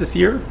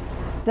year?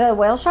 The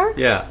whale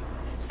sharks? Yeah.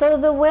 So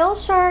the whale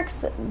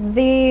sharks,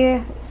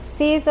 the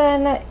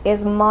season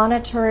is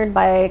monitored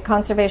by a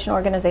conservation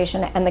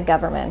organization and the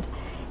government.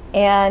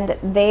 And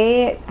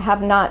they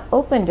have not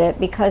opened it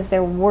because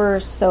there were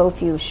so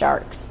few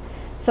sharks.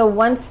 So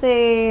once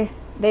they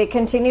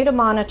continue to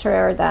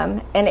monitor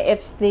them, and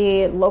if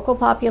the local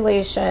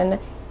population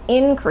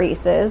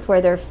increases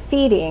where they're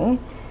feeding,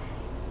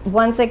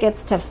 once it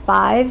gets to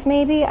 5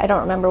 maybe, I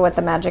don't remember what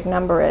the magic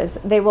number is,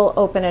 they will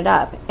open it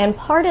up. And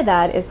part of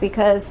that is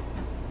because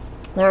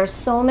there are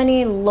so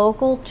many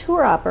local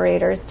tour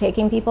operators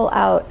taking people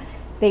out.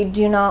 They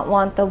do not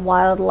want the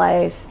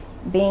wildlife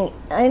being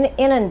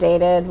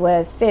inundated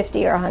with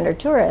 50 or 100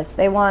 tourists.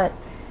 They want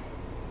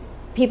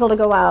people to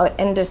go out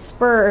and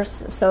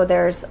disperse so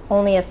there's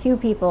only a few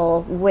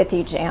people with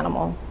each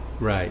animal.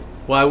 Right.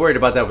 Well, I worried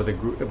about that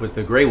with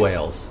the gray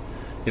whales,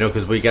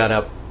 because we got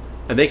up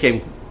and they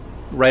came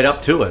right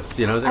up to us.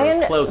 They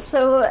were close.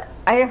 So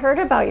I heard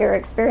about your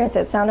experience.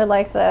 It sounded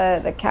like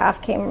the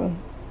calf came.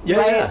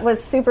 Yeah.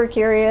 Was super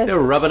curious. They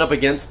were rubbing up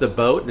against the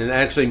boat and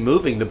actually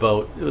moving the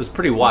boat. It was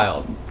pretty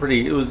wild.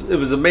 It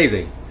was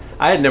amazing.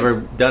 I had never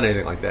done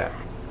anything like that.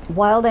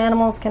 Wild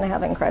animals can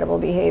have incredible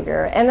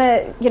behavior, and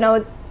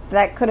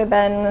that could have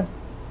been.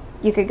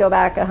 You could go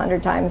back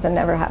 100 times and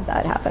never have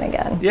that happen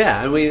again.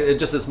 Yeah, and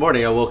just this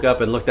morning I woke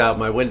up and looked out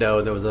my window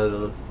and there was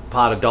a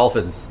pod of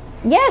dolphins.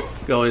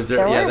 Yes, going through.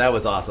 Yeah, that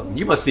was awesome.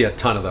 You must see a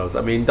ton of those.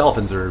 I mean,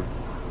 dolphins are.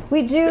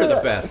 We do. They're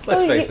the best.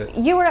 Let's face it.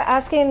 You were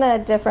asking the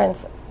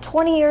difference.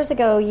 20 years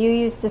ago, you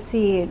used to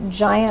see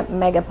giant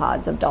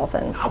megapods of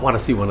dolphins. I want to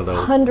see one of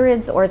those.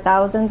 Hundreds or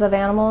thousands of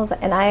animals.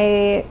 And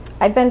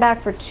I've been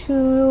back for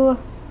 2,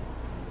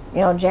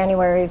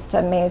 Januaries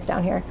to Mays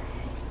down here.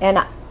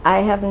 And I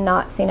have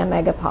not seen a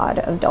megapod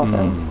of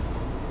dolphins.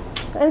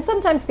 And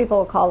sometimes people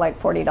will call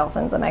 40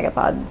 dolphins a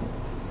megapod.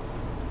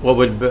 What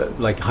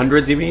would,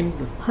 hundreds, you mean?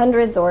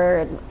 Hundreds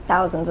or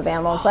thousands of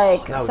animals. That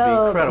would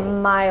be incredible.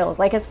 Miles,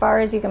 as far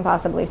as you can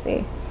possibly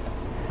see.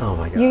 Oh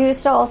my God. You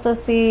used to also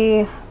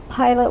see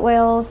pilot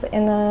whales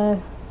in the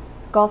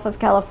Gulf of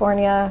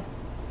California,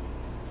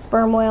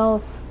 sperm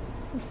whales.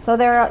 So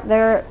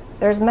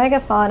there's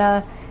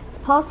megafauna. It's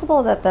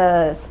possible that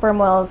the sperm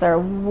whales are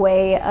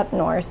way up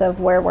north of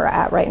where we're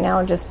at right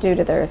now just due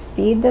to their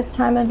feed this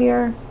time of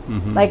year,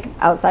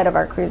 outside of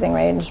our cruising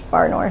range,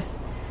 far north.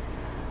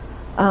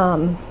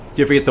 Do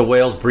you ever get the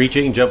whales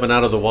breaching, jumping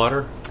out of the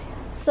water?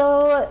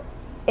 So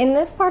in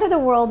this part of the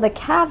world, the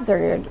calves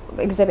are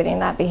exhibiting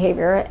that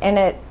behavior,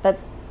 and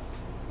that's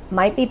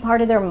might be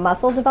part of their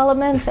muscle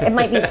development. It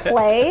might be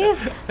play.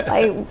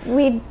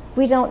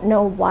 We don't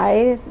know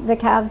why the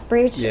calves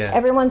breach. Yeah.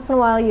 Every once in a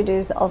while, you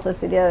do also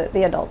see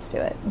the adults do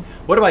it.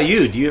 What about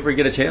you? Do you ever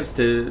get a chance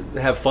to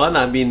have fun?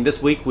 I mean,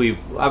 this week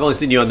I've only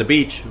seen you on the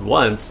beach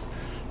once.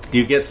 Do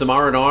you get some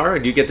R&R?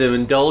 Do you get to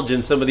indulge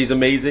in some of these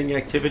amazing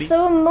activities?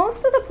 So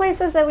most of the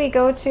places that we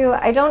go to,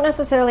 I don't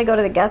necessarily go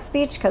to the guest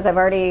beach because I've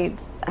already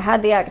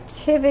had the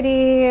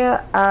activity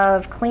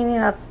of cleaning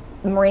up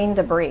marine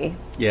debris.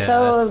 Yeah.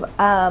 So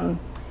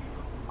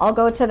I'll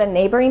go to the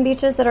neighboring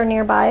beaches that are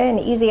nearby and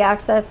easy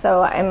access,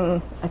 so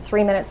I'm a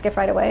 3-minute skiff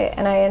ride away,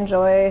 and I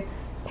enjoy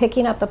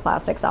picking up the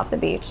plastics off the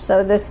beach.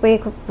 So this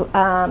week,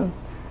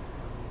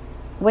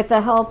 with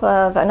the help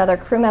of another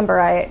crew member,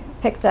 I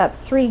picked up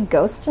 3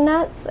 ghost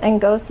nets,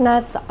 and ghost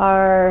nets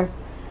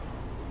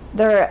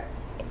they're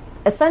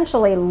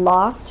essentially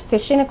lost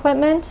fishing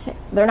equipment.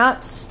 They're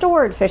not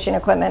stored fishing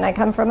equipment. I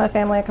come from a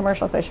family of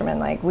commercial fishermen.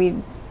 Like,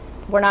 we're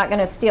not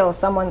going to steal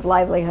someone's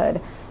livelihood.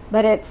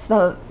 But it's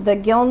the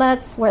gill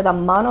nets where the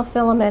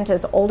monofilament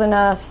is old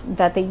enough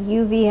that the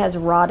UV has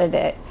rotted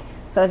it.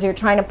 So as you're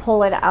trying to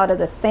pull it out of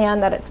the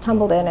sand that it's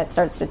tumbled in, it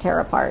starts to tear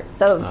apart.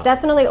 So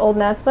definitely old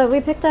nets. But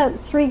we picked up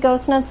 3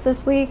 ghost nets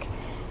this week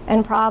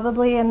and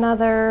probably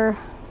another,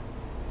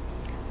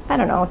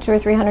 200 or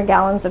 300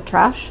 gallons of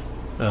trash.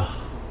 Ugh.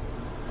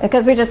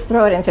 Because we just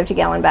throw it in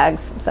 50-gallon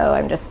bags. So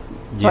I'm just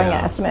throwing an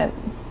estimate.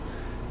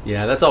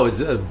 Yeah, that's always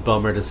a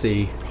bummer to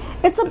see.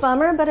 It's a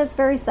bummer, but it's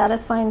very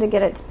satisfying to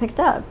get it picked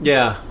up.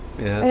 Yeah.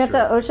 And if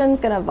the ocean's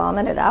going to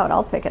vomit it out,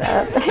 I'll pick it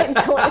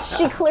up.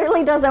 She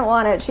clearly doesn't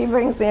want it. She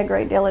brings me a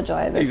great deal of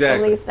joy. That's the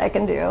least I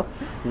can do.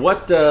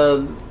 What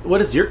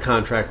is your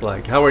contract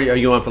like? How are you? Are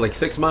you on for like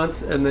 6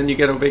 months and then you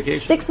get a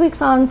vacation? 6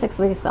 weeks on, 6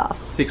 weeks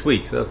off. 6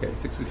 weeks. Okay,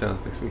 6 weeks on,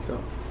 6 weeks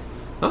off.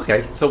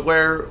 Okay, so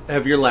where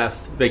have your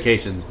last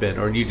vacations been,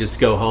 or do you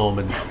just go home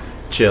and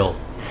chill?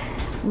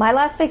 My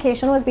last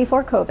vacation was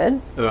before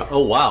COVID.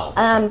 Oh wow!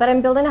 But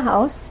I'm building a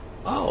house.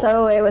 Oh.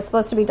 So it was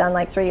supposed to be done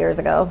like 3 years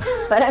ago,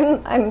 but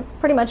I'm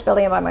pretty much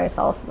building it by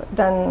myself.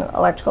 Done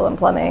electrical and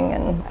plumbing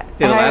and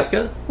in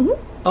Alaska.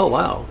 Mm-hmm. Oh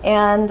wow!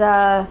 And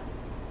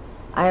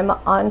I'm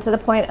on to the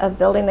point of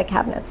building the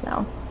cabinets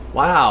now.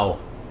 Wow,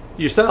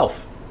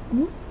 yourself?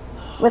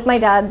 Mm-hmm. With my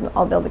dad,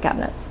 I'll build the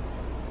cabinets.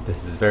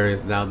 This is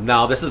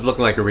now. This is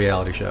looking like a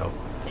reality show.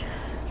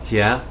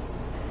 Yeah,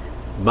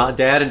 my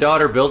dad and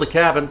daughter build a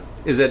cabin.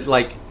 Is it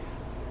like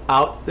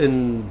out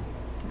in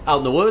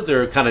the woods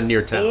or kind of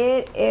near town?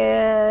 It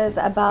is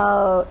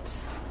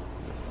about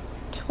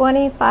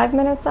 25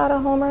 minutes out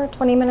of Homer,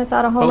 20 minutes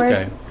out of Homer.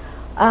 Okay.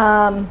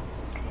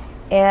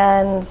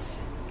 And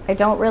I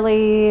don't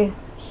really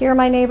hear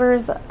my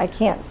neighbors. I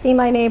can't see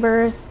my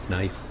neighbors. It's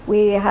nice.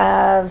 We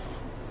have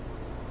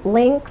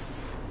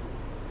lynx,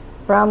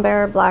 brown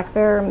bear, black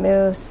bear,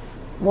 moose,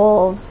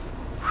 wolves.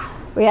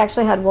 We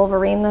actually had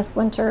wolverine this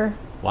winter.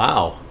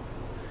 Wow.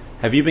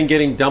 Have you been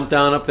getting dumped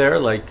down up there,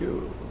 like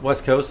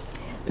West Coast?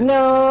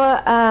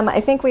 No, I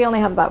think we only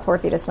have about 4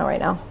 feet of snow right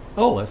now.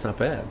 Oh, that's not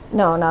bad.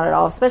 No, not at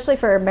all. Especially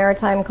for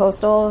maritime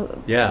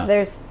coastal.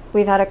 Yeah.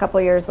 We've had a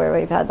couple years where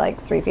we've had like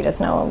 3 feet of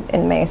snow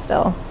in May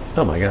still.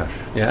 Oh my gosh,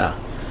 yeah.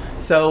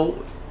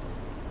 So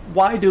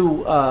why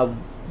do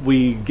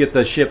we get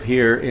the ship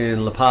here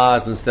in La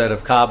Paz instead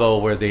of Cabo,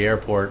 where the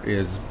airport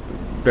is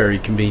very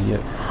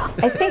convenient?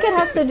 I think it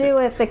has to do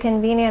with the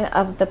convenience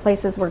of the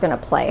places we're going to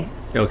play.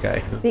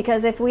 Okay.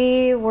 Because if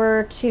we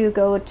were to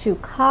go to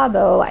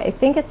Cabo, I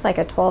think it's like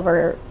a 12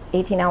 or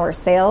 18-hour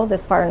sail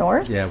this far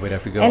north. Yeah, we'd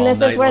have to go and all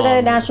this is where night long.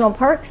 the national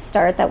parks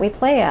start that we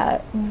play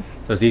at.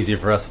 So it's easier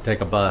for us to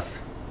take a bus.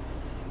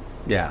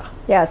 Yeah.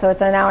 Yeah, so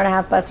it's an hour and a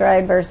half bus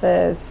ride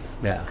versus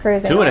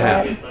cruising.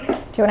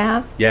 2.5.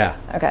 2.5? Yeah,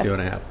 okay. It's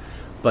 2.5.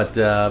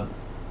 But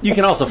you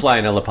can also fly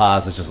into La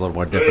Paz. It's just a little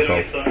more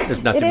difficult.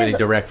 There's not too many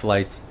direct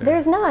flights.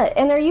 There's not.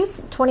 And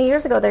 20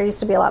 years ago, there used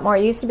to be a lot more.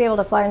 You used to be able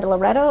to fly into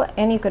Loreto,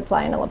 and you could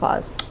fly into La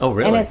Paz. Oh,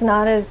 really? And it's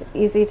not as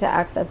easy to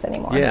access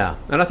anymore. Yeah.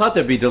 And I thought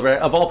there'd be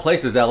direct, of all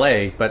places,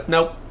 L.A., but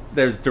nope.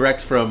 There's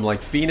directs from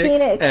like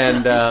Phoenix.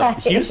 And right.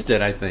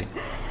 Houston, I think.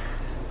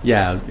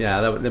 Yeah.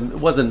 That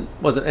wasn't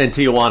and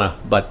Tijuana,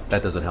 but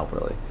that doesn't help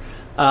really.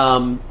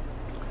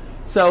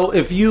 So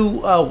if you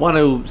want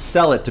to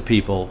sell it to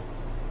people,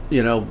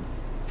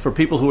 for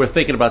people who are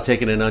thinking about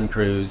taking an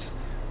uncruise,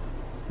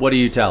 what do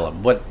you tell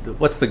them?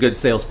 What's the good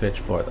sales pitch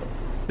for them?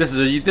 This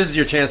is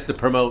your chance to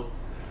promote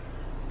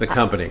the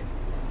company.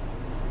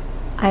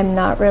 I'm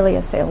not really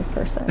a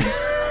salesperson.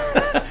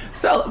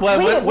 So,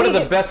 what are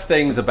the best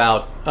things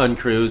about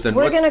Uncruise? And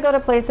we're going to go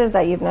to places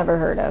that you've never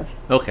heard of.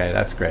 Okay,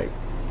 that's great.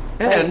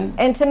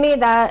 And to me,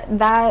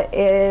 that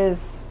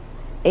is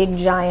a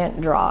giant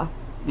draw.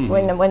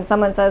 Mm-hmm. When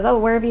someone says, "Oh,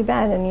 where have you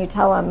been?" and you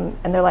tell them,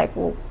 and they're like,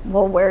 "Well,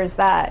 where's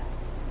that?"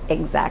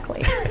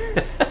 Exactly.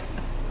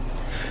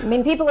 I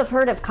mean, people have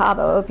heard of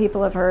Cabo.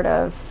 People have heard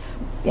of,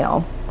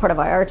 Puerto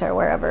Vallarta or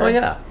wherever. Oh,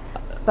 yeah.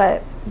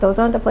 But those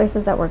aren't the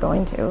places that we're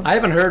going to. I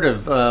haven't heard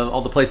of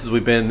all the places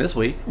we've been this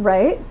week.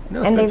 Right.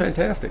 No, it's been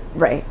fantastic.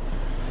 Right.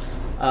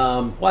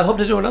 Well, I hope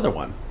to do another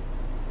one.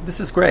 This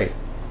is great.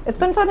 It's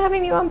been fun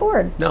having you on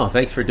board. No,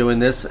 thanks for doing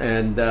this,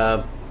 and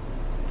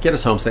get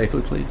us home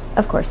safely, please.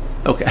 Of course.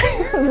 Okay.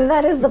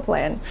 That is the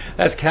plan.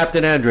 That's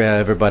Captain Andrea,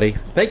 everybody.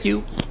 Thank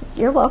you.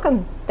 You're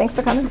welcome. Thanks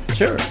for coming.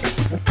 Sure.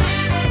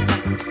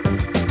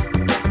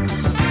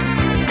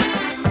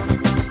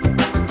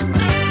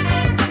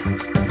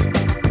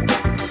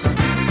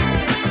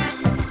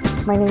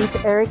 My name is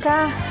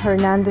Erika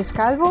Hernandez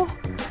Calvo.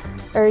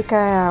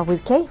 Erika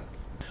with K.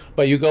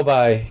 But you go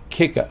by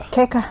Kika.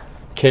 Keka.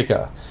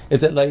 Kika.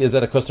 Is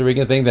that a Costa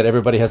Rican thing that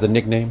everybody has a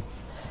nickname?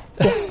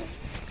 Yes.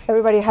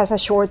 Everybody has a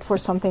short for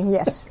something,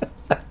 yes.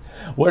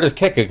 Where does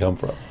Keka come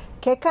from?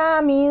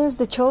 Keka means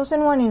the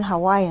chosen one in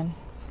Hawaiian.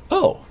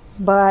 Oh.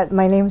 But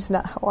my name is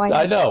not Hawaiian.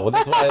 I know.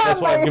 That's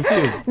why I'm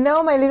confused.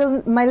 No,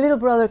 my little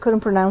brother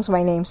couldn't pronounce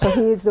my name, so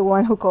he is the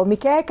one who called me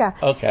Keka.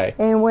 Okay.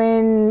 And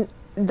when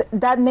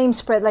that name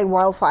spread like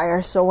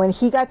wildfire, so when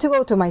he got to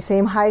go to my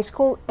same high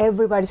school,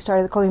 everybody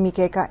started calling me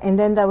Keka. And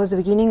then that was the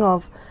beginning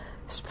of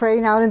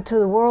spreading out into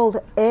the world.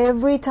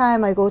 Every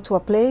time I go to a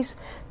place,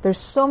 there's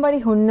somebody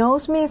who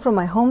knows me from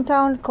my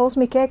hometown, calls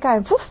me Keka,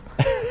 and poof,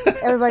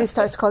 everybody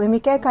starts calling me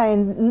Keka.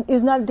 And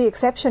it's not the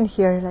exception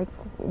here. Like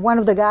one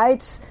of the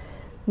guides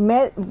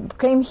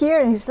came here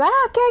and he's like,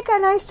 Keka,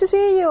 nice to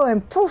see you.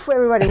 And poof,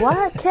 everybody,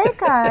 what?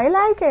 Keka, I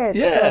like it.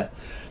 Yeah.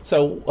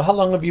 So how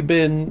long have you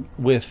been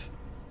with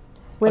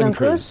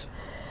Uncruise?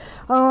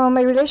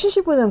 My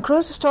relationship with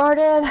Uncruise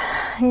started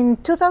in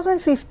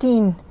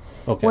 2015.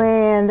 Okay.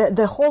 When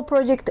the whole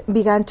project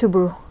began to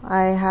brew.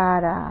 I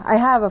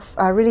have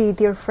a really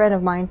dear friend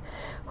of mine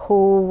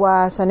who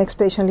was an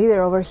expedition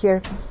leader over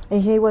here,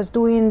 and he was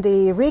doing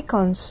the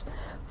recons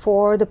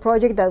for the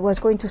project that was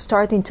going to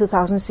start in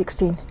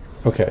 2016.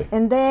 Okay.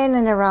 And then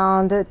in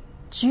around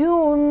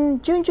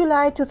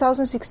July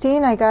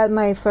 2016, I got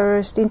my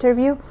first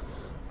interview,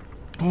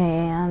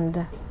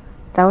 and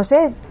that was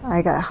it.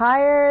 I got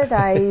hired.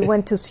 I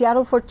went to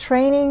Seattle for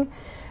training.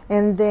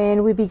 And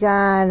then we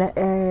began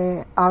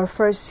our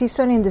first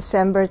season in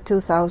December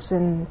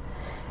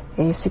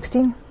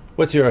 2016.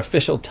 What's your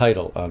official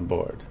title on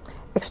board?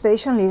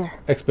 Expedition leader.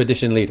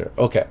 Expedition leader.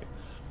 Okay.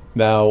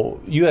 Now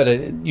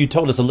you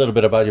told us a little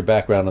bit about your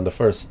background on the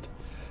first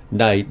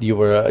night. You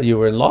were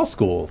in law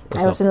school.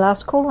 I was in law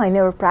school. I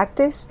never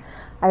practiced.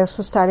 I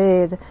also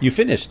studied. You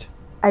finished.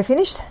 I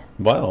finished.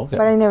 Wow. Okay.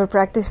 But I never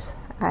practiced.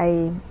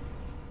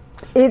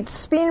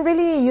 It's been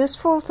really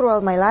useful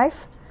throughout my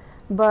life.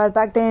 But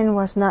back then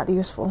was not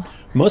useful.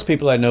 Most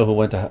people I know who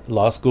went to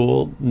law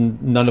school,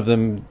 none of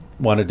them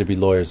wanted to be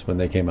lawyers when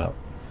they came out.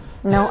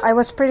 No, I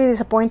was pretty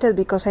disappointed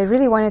because I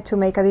really wanted to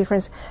make a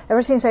difference.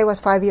 Ever since I was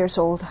 5 years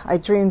old, I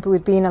dreamed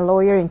with being a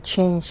lawyer and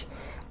change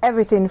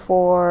everything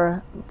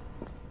for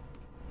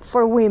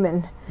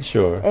women.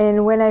 Sure.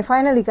 And when I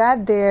finally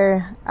got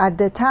there, at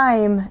the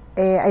time,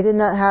 I did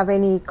not have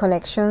any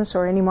connections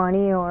or any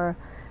money or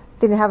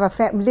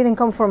didn't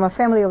come from a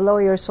family of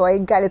lawyers, so I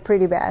got it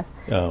pretty bad.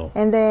 Oh.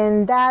 And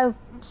then that,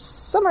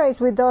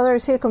 summarized with other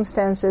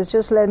circumstances,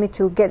 just led me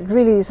to get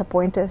really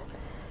disappointed.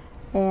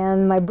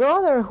 And my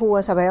brother, who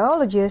was a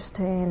biologist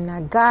and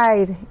a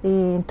guide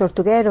in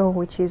Tortuguero,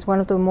 which is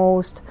one of the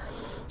most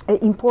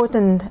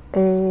important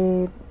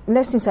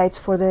nesting sites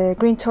for the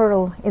green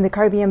turtle in the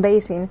Caribbean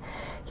basin,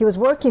 he was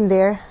working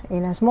there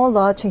in a small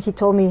lodge, and he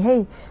told me,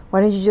 hey,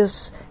 why don't you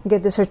just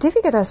get the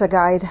certificate as a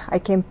guide? I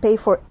can pay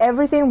for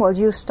everything while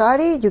you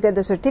study. You get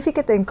the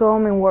certificate and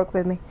come and work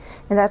with me.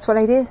 And that's what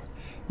I did.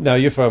 Now,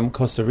 you're from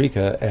Costa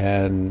Rica,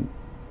 and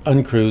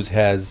Uncruise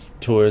has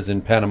tours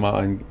in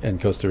Panama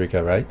and Costa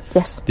Rica, right?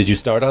 Yes. Did you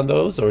start on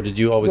those, or did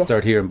you always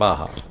start here in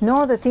Baja?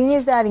 No, the thing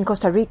is that in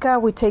Costa Rica,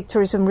 we take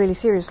tourism really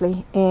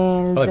seriously.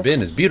 And I've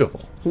been. It's beautiful.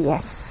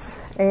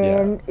 Yes.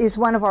 And it's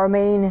one of our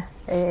main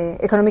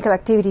economical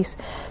activities.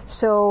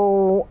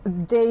 So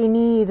they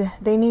needed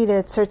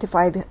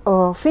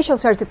official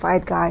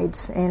certified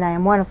guides, and I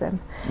am one of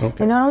them. Okay.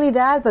 And not only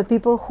that, but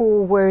people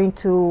who were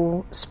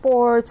into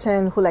sports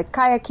and who like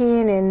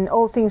kayaking and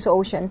all things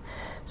ocean.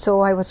 So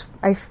I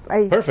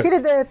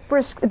fitted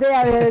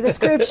the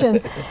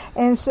description.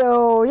 And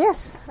so,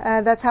 yes,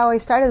 that's how I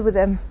started with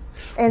them.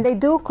 And they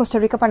do Costa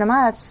Rica,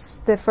 Panama. That's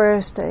the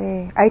first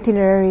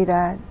itinerary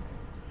that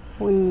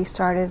we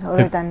started,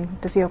 other than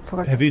the Sea of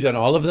Cortez. Have you done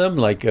all of them,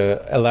 like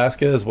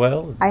Alaska as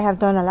well? I have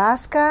done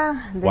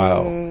Alaska,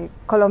 the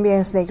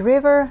Colombian Snake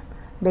River,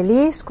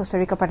 Belize, Costa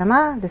Rica,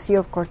 Panama, the Sea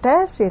of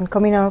Cortez, and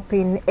coming up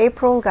in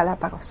April,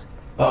 Galapagos.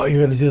 Oh, you're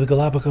going to do the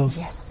Galapagos?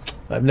 Yes.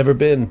 I've never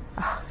been.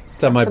 Oh,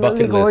 it's on my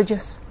bucket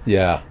gorgeous. List.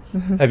 Yeah.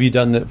 Mm-hmm. Have you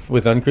done that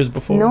with Uncruise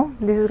before? No,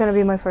 this is going to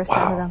be my first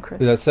time with Uncruise.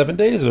 Is that 7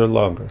 days or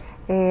longer?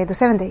 The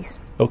 7 days.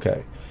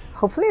 Okay.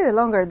 Hopefully the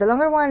longer. The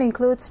longer one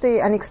includes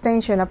an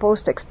extension, a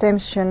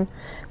post-extension,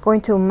 going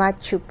to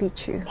Machu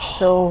Picchu.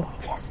 So,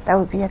 yes, that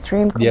would be a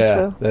dream come true.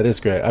 Yeah, that is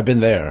great. I've been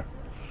there,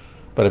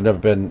 but I've never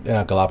been.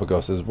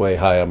 Galapagos is way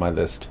high on my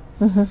list.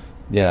 Mm-hmm.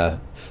 Yeah.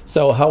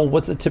 So,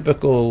 what's a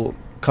typical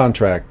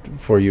contract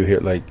for you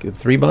here? Like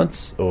 3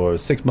 months or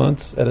 6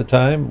 months at a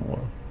time? Or?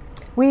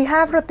 We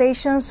have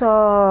rotations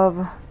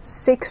of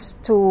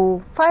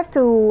 5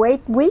 to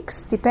 8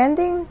 weeks,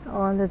 depending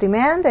on the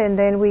demand, and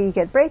then we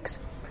get breaks.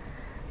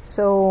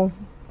 So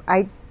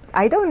I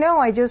don't know.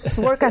 I just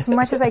work as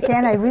much as I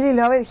can. I really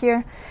love it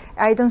here.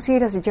 I don't see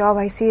it as a job.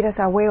 I see it as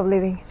a way of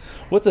living.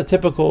 What's a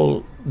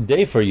typical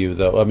day for you,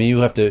 though? I mean,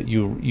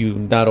 you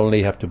not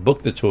only have to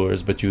book the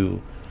tours, but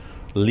you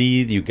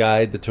lead, you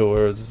guide the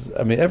tours.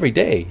 I mean, every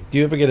day. Do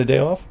you ever get a day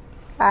off?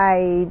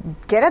 I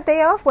get a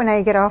day off when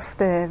I get off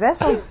the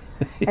vessel.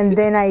 and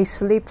then I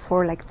sleep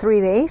for like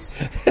 3 days.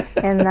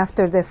 And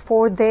after the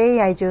 4th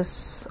day, I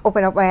just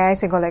open up my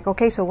eyes and go like,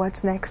 okay, so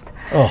what's next?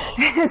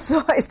 Oh.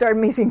 So I start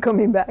missing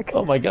coming back.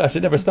 Oh my gosh,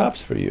 it never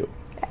stops for you.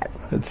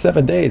 It's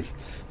 7 days.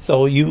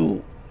 So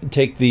you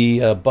take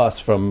the bus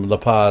from La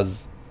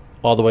Paz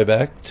all the way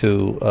back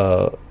to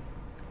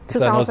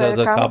San Jose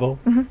del Cabo.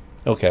 Mm-hmm.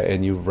 Okay,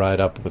 and you ride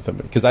up with them.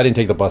 Because I didn't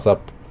take the bus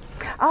up.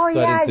 Oh, so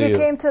yeah, you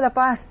came to La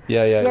Paz.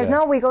 Yeah. Yes,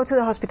 no, we go to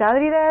the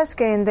hospitality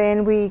desk, and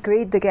then we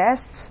greet the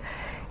guests.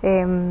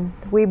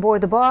 We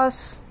board the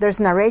bus. There's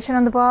narration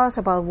on the bus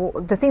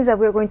about the things that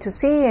we're going to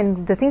see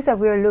and the things that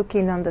we're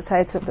looking on the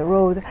sides of the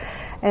road.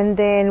 And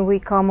then we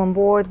come on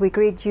board, we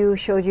greet you,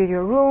 show you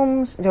your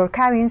rooms, your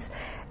cabins,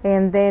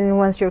 and then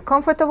once you're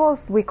comfortable,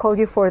 we call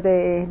you for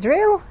the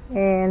drill,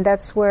 and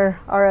that's where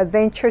our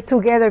adventure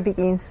together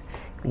begins.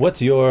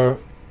 What's your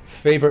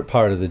favorite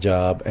part of the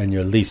job and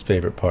your least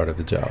favorite part of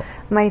the job?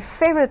 My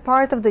favorite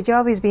part of the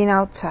job is being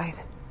outside,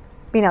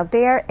 being out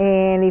there,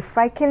 and if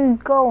I can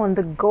go on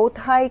the goat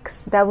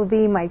hikes, that would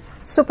be my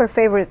super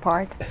favorite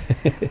part.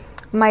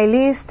 My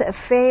least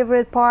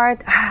favorite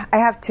part, I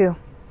have two.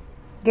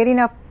 Getting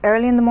up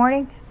early in the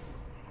morning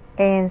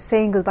and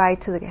saying goodbye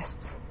to the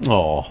guests.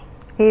 Oh.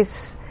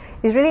 It's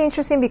really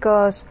interesting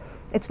because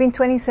it's been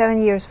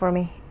 27 years for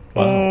me.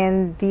 Wow.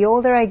 And the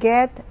older I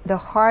get, the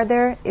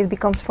harder it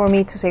becomes for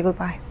me to say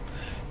goodbye.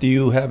 Do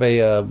you have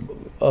a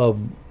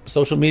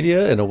social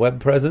media and a web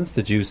presence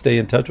that you stay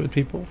in touch with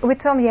people?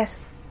 With some,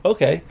 yes.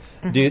 Okay.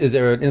 Mm-hmm. Is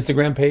there an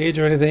Instagram page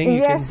or anything?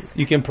 Yes.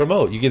 You can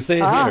promote. You can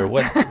say it here.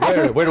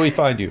 Where do we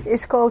find you?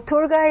 It's called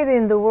Tour Guide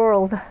in the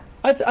World.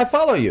 I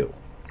follow you.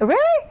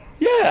 Really?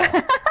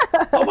 Yeah.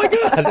 Oh, my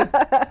God.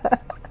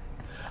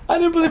 I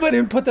didn't believe I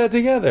didn't put that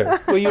together.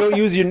 Well, you don't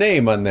use your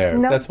name on there.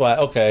 No. That's why.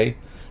 Okay.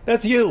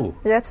 That's you.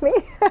 That's me.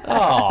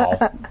 Oh.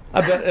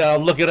 I bet I'll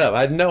look it up.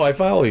 I know I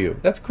follow you.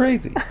 That's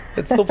crazy.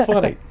 That's so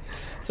funny.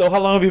 So how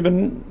long have you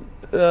been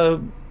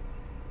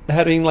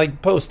having,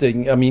 like,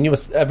 posting? I mean,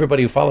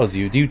 everybody who follows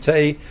you, do you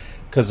say,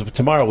 because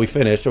tomorrow we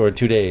finished, or in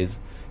 2 days,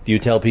 do you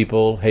tell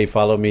people, hey,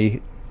 follow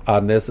me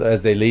on this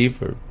as they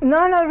leave? Or?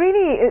 No,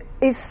 really.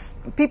 It's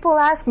people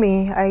ask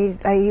me.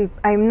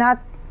 I'm not.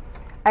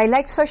 I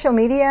like social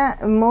media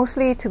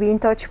mostly to be in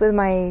touch with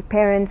my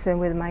parents and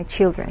with my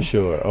children.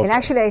 Sure. Okay. And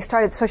actually, I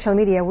started social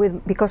media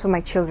because of my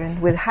children,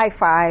 with High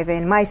Five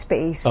and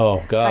MySpace.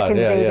 Oh, God. Back in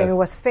the day, then it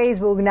was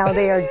Facebook. Now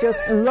they are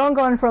just long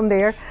gone from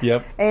there.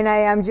 Yep. And I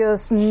am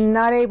just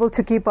not able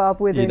to keep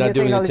up with the new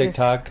technologies. You're not doing the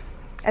TikTok?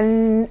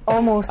 And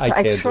almost.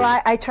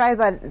 I tried,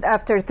 but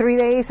after 3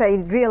 days, I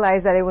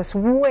realized that it was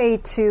way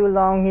too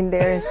long in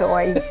there, and so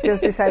I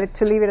just decided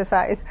to leave it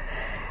aside.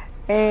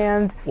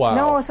 And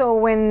wow. So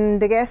when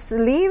the guests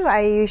leave,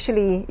 I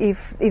usually,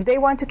 if they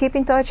want to keep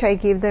in touch, I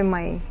give them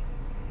my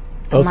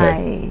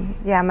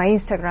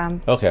Instagram.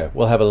 Okay,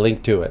 we'll have a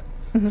link to it,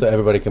 so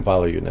everybody can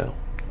follow you now.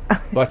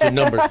 Watch your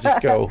numbers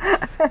just go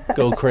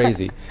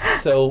crazy.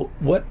 So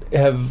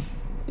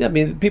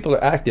people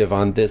are active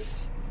on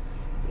this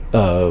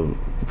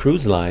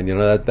cruise line,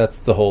 that's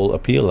the whole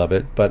appeal of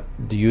it. But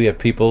do you have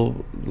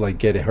people like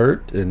get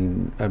hurt?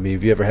 And I mean,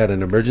 have you ever had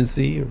an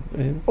emergency?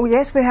 Oh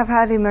yes, we have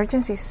had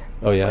emergencies.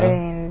 Oh yeah.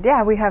 And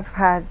yeah, we have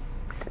had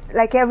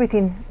like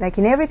everything. Like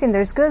in everything,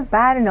 there's good,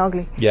 bad, and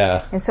ugly.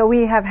 Yeah. And so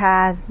we have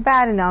had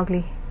bad and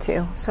ugly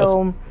too.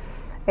 So,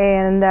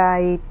 and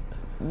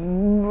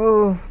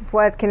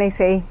what can I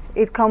say?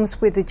 It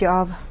comes with the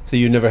job. So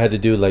you never had to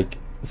do like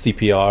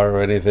CPR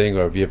or anything,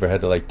 or have you ever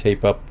had to like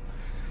tape up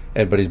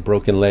anybody's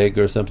broken leg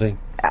or something?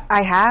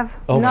 I have.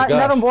 Oh my gosh.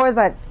 Not on board,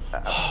 but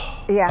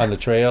yeah. On the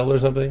trail or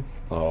something?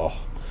 Oh.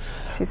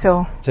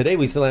 So today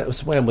we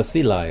swam with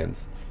sea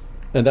lions,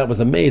 and that was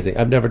amazing.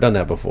 I've never done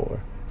that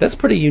before. That's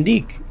pretty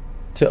unique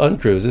to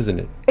Uncruise, isn't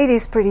it? It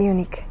is pretty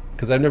unique.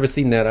 Because I've never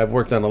seen that. I've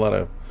worked on a lot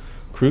of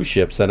cruise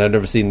ships, and I've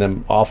never seen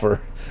them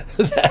offer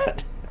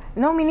that.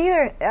 No, me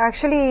neither.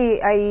 Actually,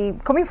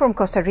 coming from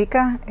Costa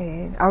Rica,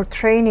 our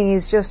training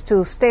is just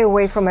to stay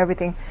away from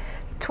everything.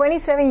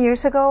 27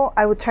 years ago,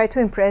 I would try to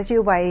impress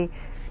you by,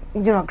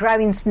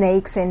 grabbing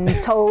snakes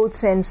and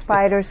toads and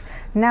spiders.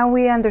 Now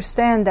we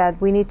understand that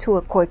we need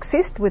to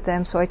coexist with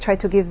them, so I try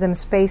to give them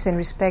space and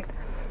respect.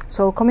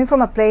 So coming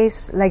from a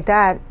place like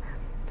that,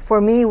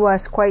 for me,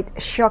 was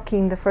quite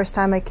shocking the first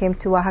time I came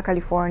to Baja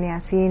California,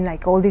 seeing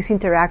like all these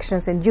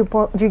interactions, and you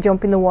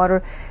jump in the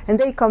water, and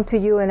they come to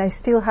you, and I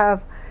still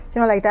have,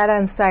 like that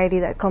anxiety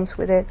that comes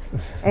with it.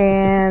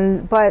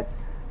 But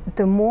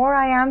the more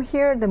I am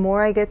here, the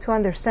more I get to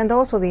understand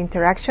also the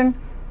interaction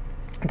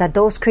that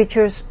those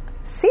creatures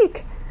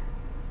seek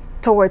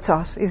towards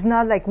us. It's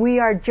not like we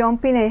are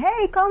jumping and,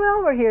 hey, come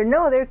over here.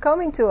 No, they're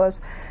coming to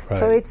us. Right.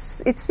 So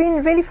it's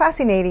been really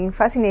fascinating,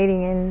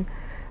 and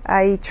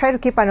I try to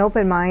keep an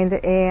open mind.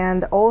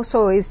 And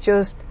also it's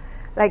just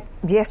like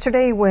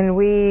yesterday when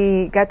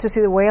we got to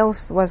see the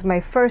whales, was my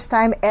first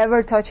time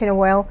ever touching a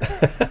whale.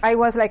 I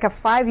was like a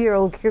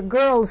 5-year-old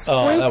girl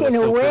squeaking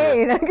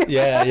away. Cool.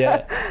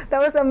 Yeah. That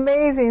was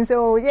amazing.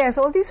 So yes,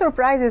 all these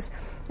surprises.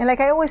 And like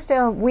I always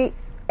tell,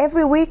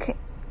 every week,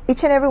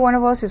 each and every one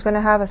of us is going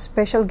to have a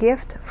special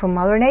gift from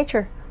Mother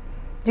Nature.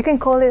 You can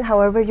call it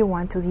however you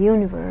want to, the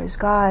universe,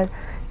 God.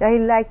 I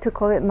like to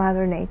call it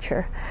Mother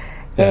Nature.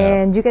 Yeah.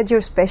 And you get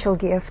your special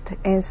gift.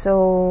 And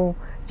so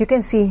you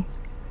can see,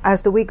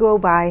 as the week go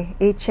by,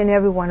 each and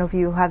every one of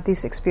you have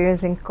this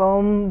experience and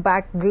come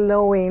back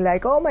glowing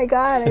like, oh my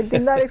God, I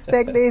did not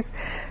expect this.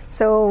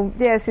 So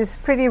yes, it's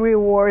pretty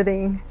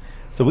rewarding.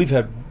 So we've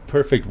had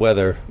perfect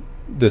weather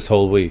this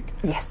whole week.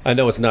 Yes. I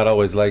know it's not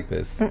always like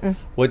this. Mm-mm.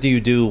 What do you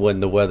do when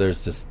the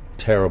weather's just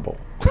terrible?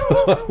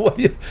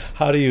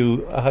 How do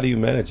you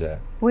manage that?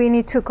 We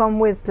need to come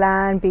with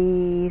plan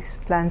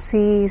Bs, plan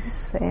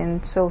Cs,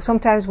 and so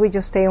sometimes we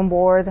just stay on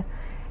board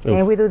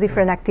and we do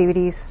different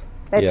activities.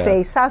 Let's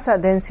say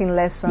salsa dancing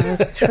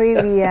lessons,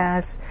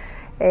 trivias.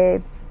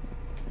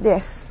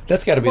 Yes.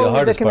 That's got to be the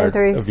hardest part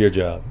of your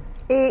job.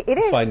 It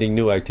is. Finding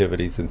new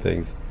activities and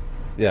things.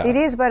 Yeah. It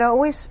is, but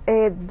always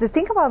the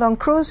thing about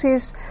Uncruise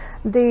is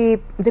the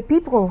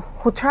people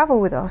who travel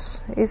with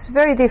us is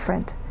very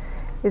different.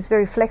 It's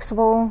very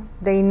flexible.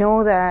 They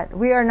know that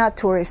we are not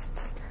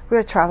tourists. We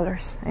are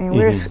travelers and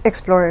we're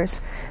explorers.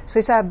 So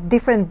it's a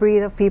different breed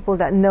of people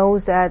that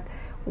knows that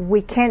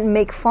we can't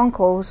make phone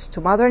calls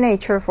to Mother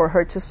Nature for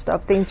her to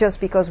stop things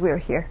just because we're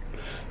here.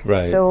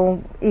 Right.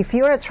 So if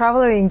you're a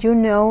traveler and you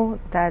know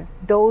that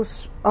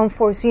those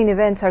unforeseen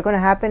events are going to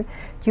happen,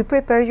 you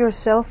prepare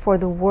yourself for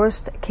the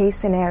worst case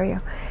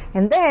scenario.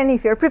 And then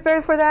if you're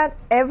prepared for that,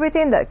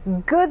 everything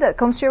that good that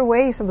comes your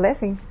way is a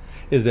blessing.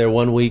 Is there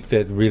one week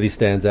that really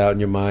stands out in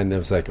your mind that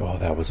was like, oh,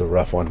 that was a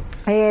rough one?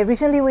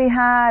 Recently we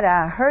had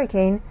a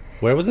hurricane.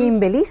 Where was it? In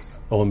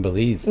Belize. Oh, in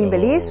Belize. In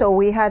Belize, so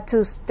we had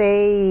to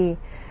stay,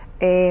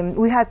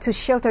 we had to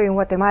shelter in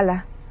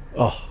Guatemala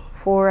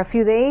for a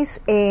few days,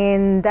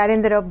 and that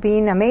ended up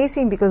being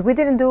amazing because we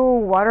didn't do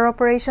water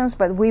operations,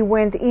 but we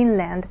went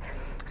inland.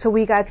 So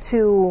we got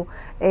to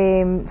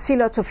see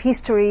lots of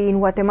history in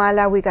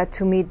Guatemala. We got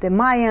to meet the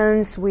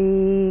Mayans.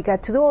 We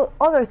got to do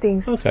other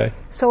things. Okay.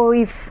 So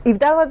if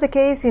that was the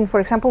case, and for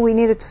example, we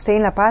needed to stay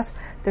in La Paz,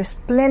 there's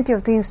plenty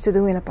of things to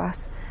do in La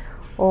Paz.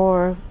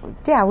 Or,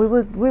 yeah,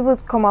 we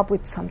would come up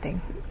with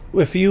something.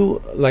 If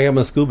you, like, I'm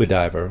a scuba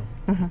diver,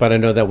 but I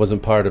know that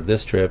wasn't part of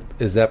this trip.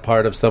 Is that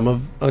part of some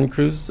of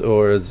Uncruise,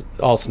 or is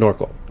all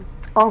snorkel?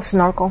 All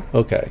snorkel.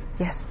 Okay.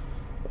 Yes.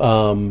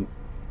 And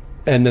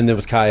then there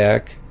was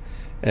kayak,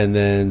 and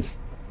then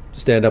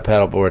stand-up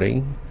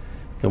paddleboarding.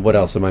 And what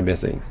else am I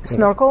missing?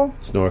 Snorkel.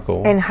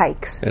 And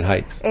hikes.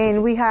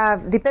 And we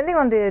have, depending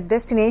on the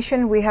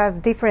destination, we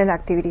have different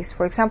activities.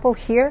 For example,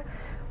 here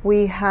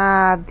we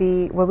have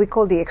what we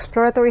call the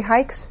exploratory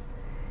hikes,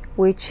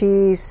 which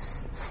is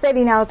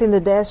setting out in the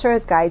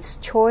desert, guide's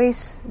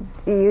choice.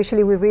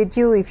 Usually we read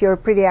you. If you're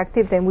pretty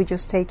active, then we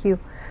just take you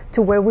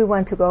to where we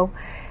want to go.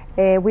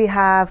 We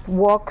have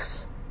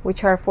walks,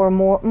 which are for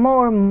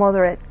more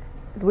moderate.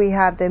 We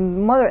have the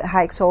moderate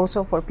hikes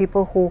also for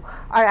people who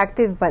are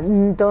active but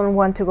don't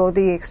want to go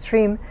the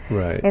extreme.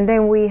 Right. And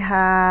then we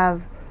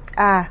have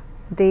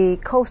the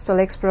coastal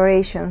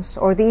explorations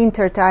or the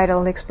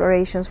intertidal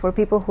explorations for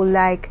people who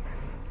like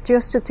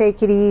just to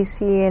take it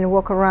easy and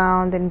walk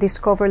around and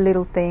discover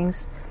little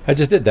things. I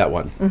just did that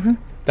one. Mm-hmm.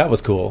 That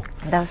was cool.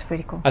 That was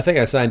pretty cool. I think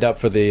I signed up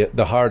for the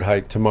hard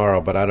hike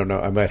tomorrow, but I don't know.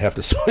 I might have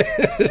to swim.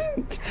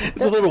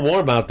 It's a little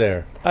warm out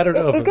there. I don't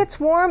know. It gets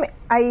warm.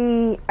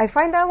 I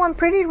find that one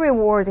pretty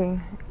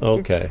rewarding.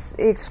 Okay.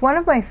 It's one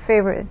of my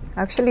favorite.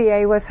 Actually,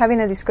 I was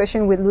having a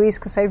discussion with Luis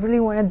because I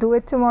really want to do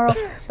it tomorrow,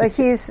 but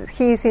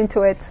he's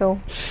into it. So.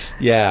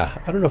 Yeah,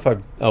 I don't know if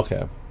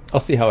okay. I'll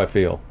see how I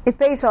feel. It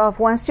pays off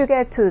once you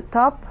get to the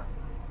top.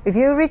 If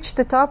you reach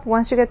the top,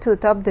 once you get to the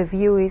top, the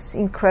view is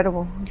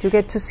incredible. You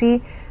get to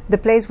see the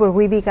place where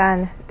we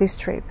began this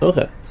trip.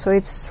 Okay. So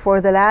it's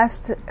for the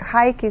last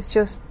hike. It's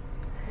just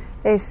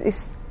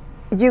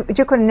you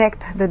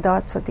connect the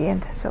dots at the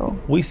end. So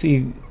we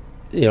see,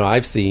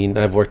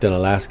 I've worked in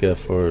Alaska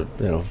for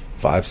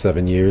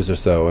 5-7 years or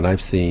so, and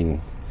I've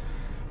seen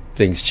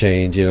things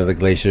change. The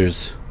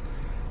glaciers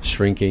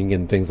shrinking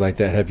and things like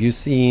that. Have you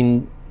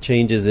seen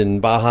changes in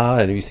Baja,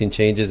 and have you seen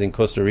changes in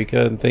Costa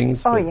Rica and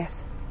things? Oh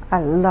yes,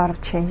 a lot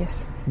of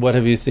changes. What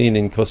have you seen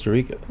in Costa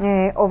Rica?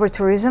 Over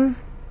tourism.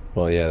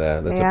 Well,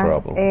 yeah, that's a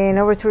problem. And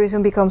over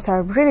tourism becomes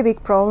a really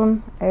big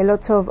problem.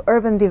 Lots of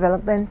urban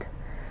development.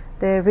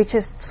 The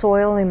richest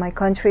soil in my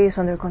country is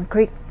under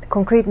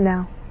concrete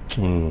now.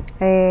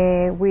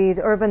 With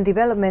urban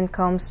development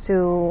comes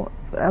to,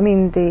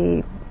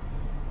 the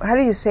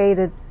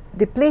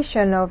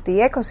depletion of the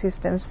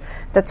ecosystems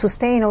that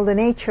sustain all the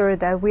nature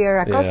that we are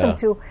accustomed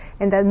to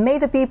and that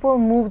made the people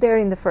move there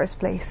in the first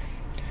place.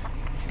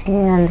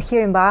 And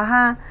here in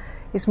Baja,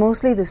 it's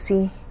mostly the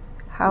sea.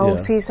 How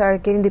seas are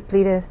getting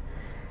depleted.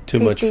 Too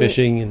much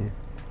fishing.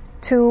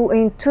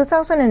 In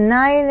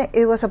 2009,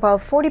 it was about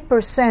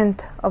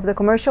 40% of the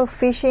commercial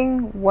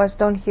fishing was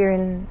done here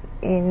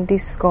in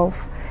this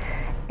Gulf.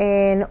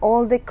 And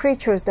all the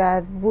creatures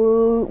that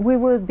we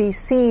would be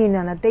seeing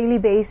on a daily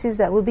basis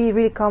that would be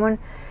really common,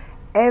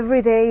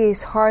 every day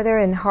is harder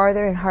and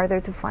harder and harder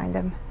to find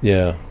them.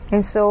 Yeah.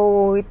 And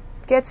so it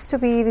gets to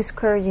be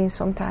discouraging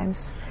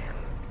sometimes.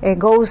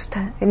 Ghost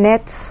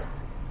nets,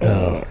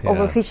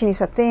 overfishing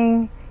is a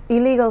thing.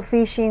 illegal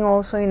fishing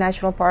also in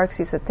national parks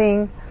is a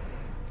thing.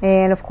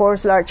 And of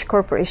course, large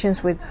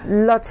corporations with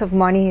lots of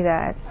money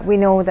that we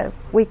know that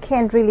we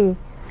can't really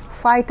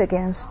fight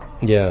against.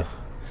 Yeah.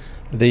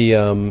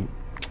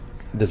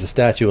 There's a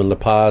statue in La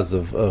Paz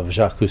of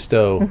Jacques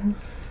Cousteau. Mm-hmm.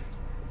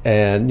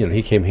 And,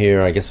 he came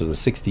here, I guess it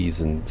was the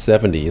 60s and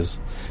 70s.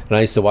 And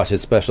I used to watch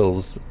his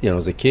specials,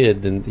 as a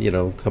kid. And,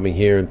 coming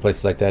here in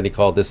places like that, he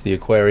called this the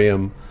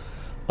aquarium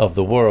of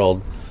the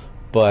world.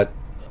 But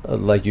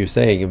like you're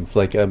saying, it's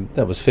like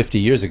that was 50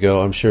 years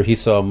ago. I'm sure he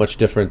saw a much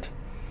different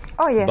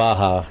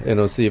Baja.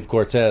 Sea of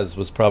Cortez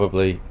was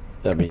probably,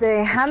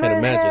 the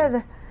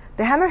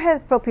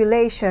hammerhead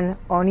population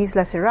on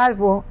Isla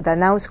Cerralvo, that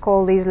now is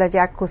called Isla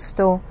Jacques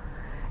Cousteau,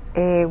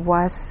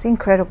 was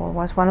incredible.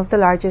 Was one of the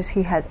largest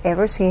he had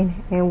ever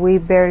seen, and we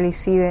barely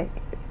see the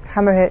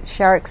hammerhead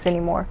sharks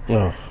anymore.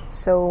 Oh.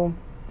 So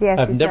yes,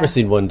 I've never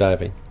seen one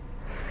diving.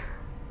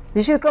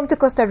 You should come to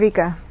Costa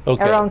Rica,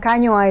 around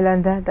Caño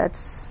Island.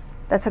 That's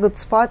a good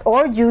spot.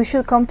 Or you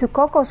should come to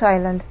Cocos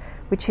Island,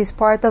 which is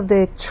part of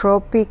the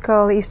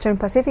tropical Eastern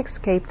Pacific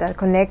Cape that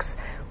connects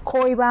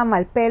Coiba,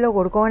 Malpelo,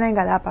 Gorgona, and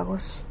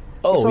Galapagos.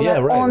 Oh,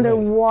 so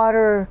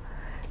underwater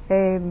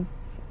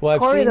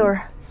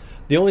corridor.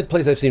 The only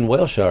place I've seen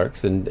whale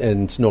sharks and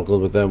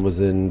snorkeled with them was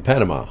in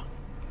Panama.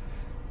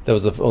 That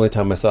was the only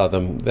time I saw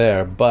them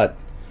there. But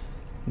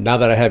now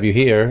that I have you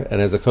here,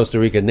 and as a Costa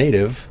Rica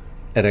native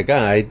and a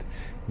guide,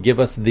 give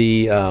us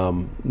the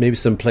maybe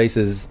some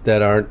places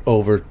that aren't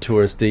over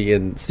touristy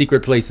and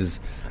secret places.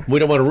 We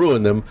don't want to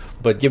ruin them,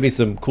 but give me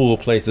some cool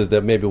places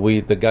that maybe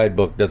the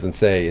guidebook doesn't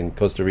say in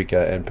Costa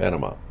Rica and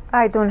Panama.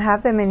 I don't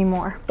have them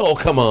anymore. Oh,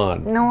 come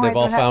on. No, They've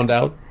all found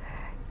out?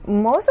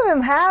 Most of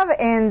them have,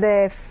 and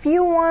the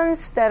few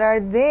ones that are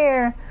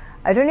there,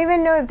 I don't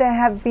even know if they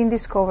have been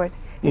discovered.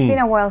 It's been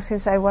a while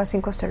since I was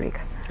in Costa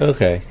Rica.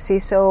 Okay.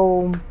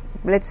 So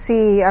let's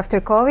see,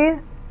 after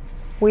COVID,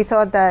 we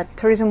thought that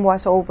tourism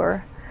was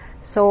over.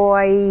 So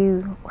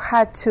I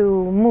had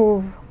to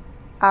move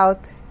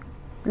out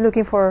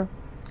looking for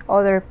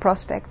other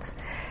prospects.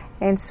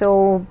 And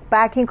so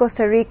back in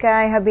Costa Rica,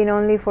 I have been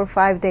only for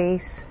 5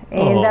 days.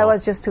 And that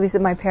was just to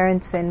visit my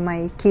parents and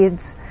my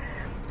kids.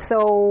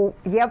 So,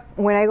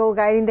 when I go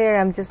guiding there,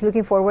 I'm just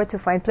looking forward to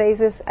find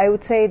places. I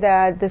would say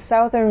that the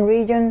southern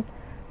region,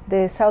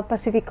 the South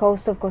Pacific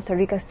coast of Costa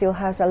Rica, still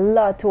has a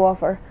lot to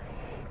offer.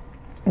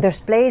 There's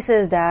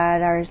places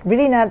that are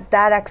really not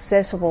that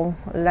accessible,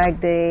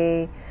 like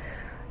the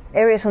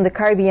areas on the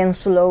Caribbean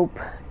slope,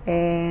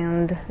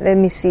 and let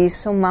me see,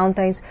 some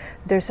mountains.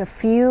 There's a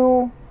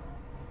few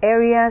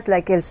areas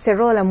like El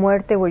Cerro de la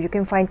Muerte where you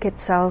can find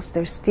quetzals.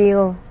 They're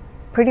still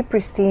pretty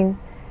pristine,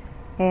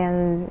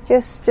 and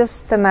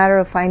just a matter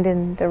of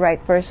finding the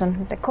right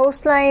person. The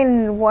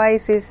coastline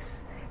wise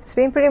it's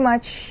been pretty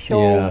much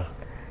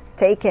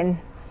taken.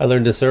 I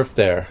learned to surf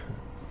there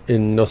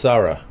in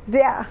Nosara.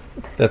 Yeah,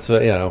 that's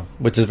what,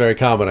 which is very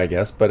common, I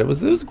guess, but it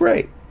was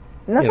great.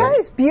 Nosara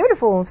is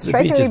beautiful,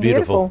 strikingly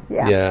beautiful.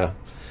 Yeah.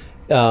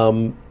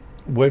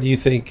 Where do you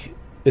think,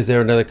 is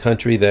there another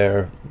country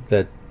there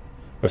that,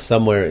 or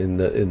somewhere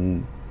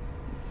in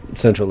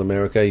Central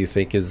America you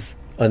think is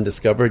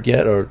undiscovered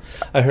yet? Or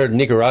I heard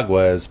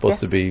Nicaragua is supposed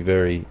to be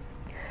very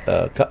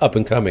up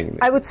and coming.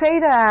 I would say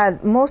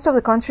that most of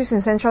the countries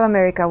in Central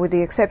America, with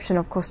the exception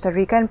of Costa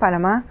Rica and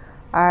Panama,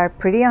 are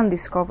pretty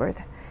undiscovered.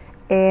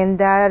 And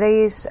that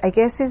is, I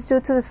guess, is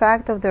due to the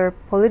fact of their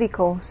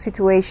political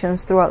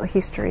situations throughout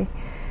history.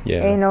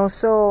 Yeah. And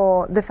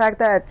also the fact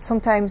that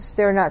sometimes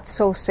they're not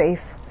so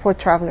safe for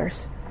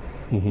travelers.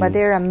 Mm-hmm. But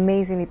they're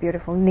amazingly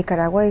beautiful.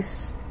 Nicaragua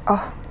is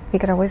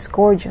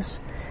gorgeous.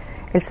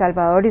 El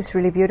Salvador is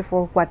really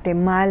beautiful.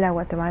 Guatemala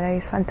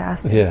is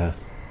fantastic. Yeah.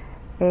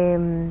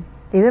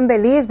 Even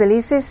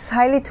Belize is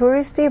highly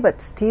touristy,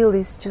 but still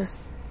it's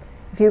just,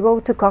 if you go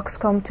to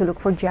Coxcomb to look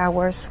for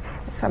jaguars,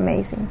 it's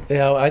amazing.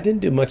 Yeah, I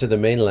didn't do much of the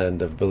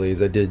mainland of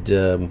Belize. I did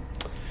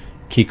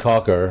Key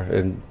Caulker,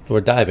 and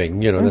we're diving,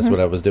 that's what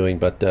I was doing.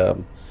 But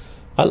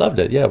I loved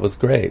it. Yeah, it was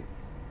great.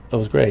 It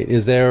was great.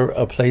 Is there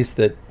a place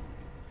that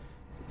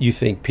you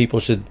think people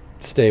should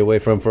stay away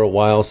from for a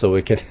while,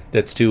 so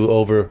that's too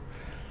over?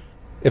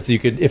 If you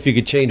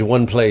could change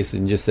one place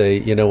and just say,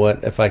 you know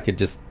what,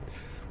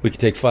 we could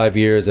take 5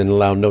 years and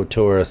allow no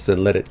tourists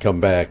and let it come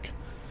back,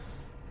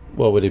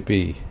 what would it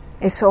be?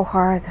 It's so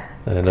hard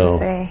to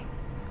say.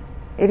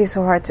 It is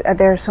so hard.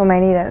 There are so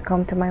many that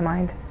come to my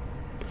mind.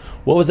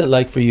 What was it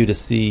like for you to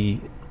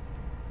see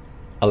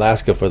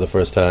Alaska for the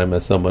first time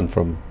as someone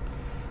from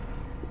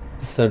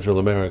Central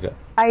America?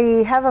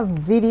 I have a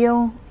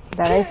video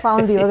that I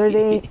found the other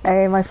day.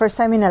 My first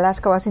time in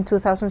Alaska was in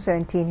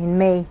 2017, in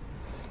May.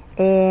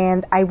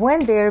 And I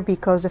went there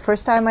because the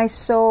first time I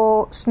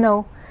saw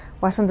snow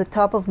was on the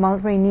top of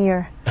Mount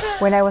Rainier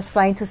when I was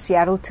flying to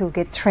Seattle to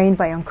get trained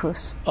by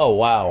Uncruise. Oh,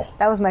 wow.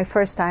 That was my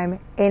first time.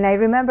 And I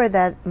remember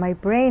that my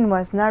brain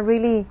was not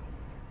really,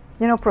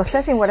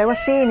 processing what I was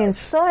seeing. And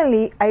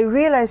suddenly I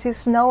realized it's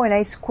snow and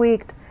I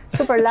squeaked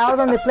super loud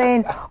on the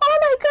plane. Oh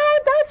my God,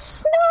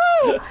 that's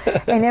snow!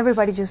 And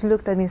everybody just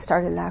looked at me and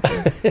started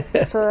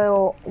laughing.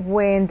 So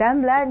when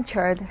Dan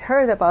Blanchard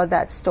heard about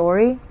that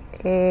story,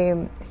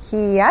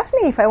 he asked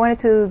me if I wanted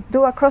to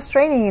do a cross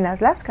training in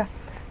Alaska,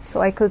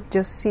 so I could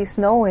just see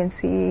snow and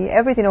see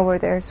everything over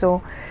there.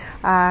 So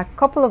a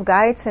couple of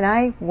guides and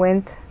I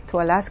went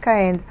to Alaska,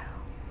 and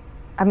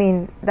I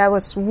mean, that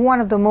was one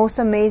of the most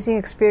amazing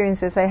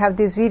experiences. I have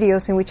these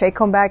videos in which I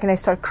come back and I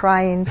start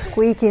crying,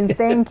 squeaking,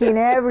 thanking,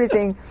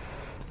 everything.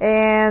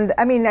 And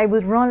I mean, I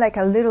would run like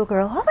a little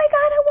girl. Oh my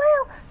God, a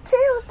whale!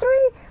 2,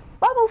 3,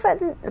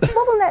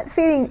 bubble net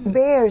feeding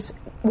bears,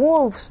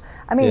 wolves.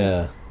 I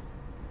mean,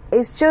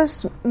 it's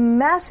just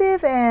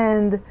massive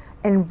and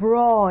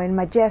raw and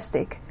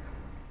majestic.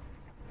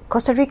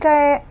 Costa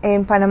Rica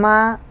and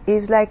Panama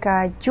is like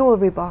a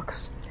jewelry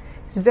box.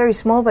 It's very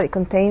small, but it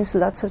contains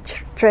lots of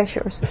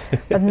treasures.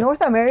 But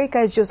North America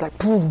is just like,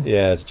 boom.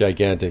 Yeah, it's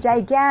gigantic.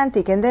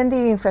 Gigantic. And then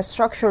the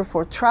infrastructure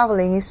for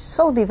traveling is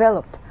so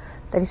developed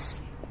that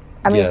it's,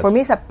 I mean, for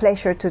me, it's a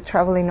pleasure to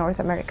travel in North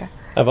America.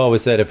 I've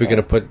always said, if you're going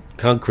to put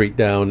concrete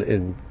down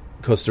in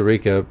Costa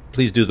Rica,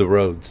 please do the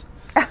roads.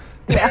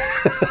 Yeah.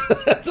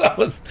 That's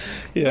always,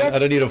 I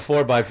don't need a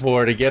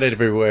 4x4 to get it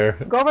everywhere.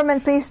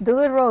 Government, please do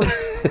the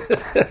roads.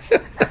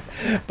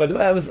 But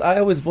I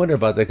always wonder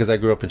about that because I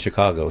grew up in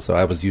Chicago, so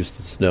I was used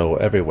to snow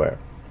everywhere.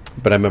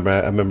 But I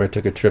remember I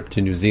took a trip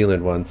to New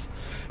Zealand once,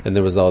 and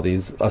there was all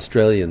these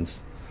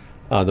Australians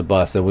on the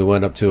bus, and we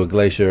went up to a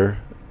glacier,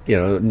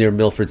 near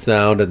Milford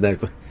Sound,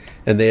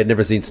 and they had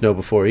never seen snow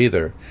before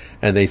either.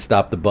 And they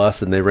stopped the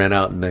bus and they ran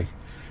out and they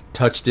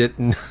touched it.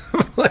 And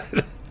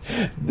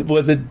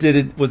was it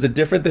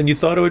different than you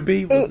thought it would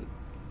be?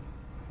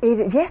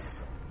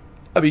 Yes.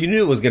 I mean, you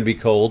knew it was going to be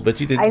cold, but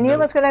you didn't. I knew it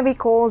was going to be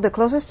cold. The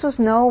closest to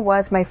snow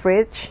was my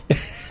fridge,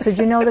 so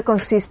you know the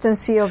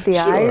consistency of the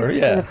ice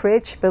in the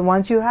fridge. But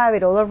once you have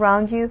it all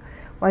around you,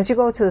 once you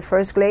go to the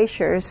first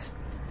glaciers,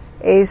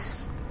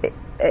 it's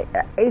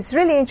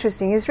really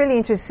interesting. It's really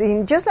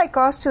interesting. Just like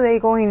us today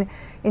going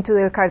into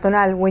the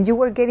Cardonal, when you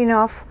were getting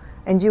off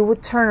and you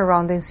would turn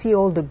around and see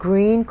all the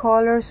green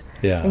colors,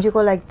 and you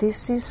go like,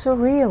 this is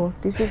surreal.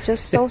 This is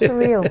just so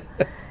surreal.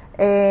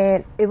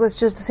 And it was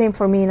just the same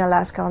for me in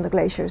Alaska on the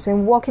glaciers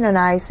and walking on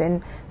ice.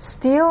 And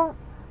still,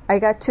 I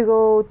got to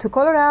go to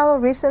Colorado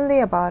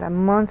recently, about a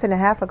month and a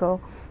half ago,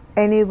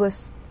 and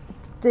the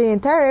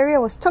entire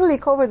area was totally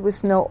covered with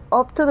snow,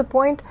 up to the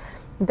point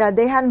that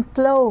they hadn't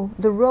plowed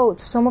the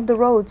roads, some of the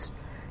roads.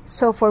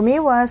 So for me,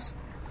 it was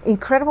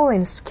incredible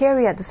and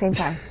scary at the same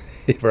time.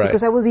 Right.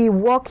 Because I would be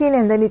walking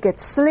and then it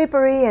gets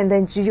slippery, and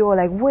then you're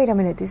like, wait a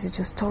minute, this is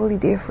just totally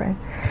different.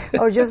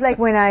 Or just like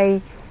when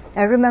I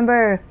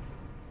remember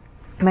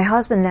my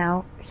husband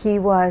now, he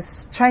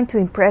was trying to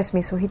impress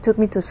me, so he took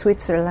me to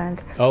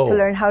Switzerland to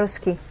learn how to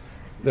ski.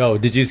 Oh,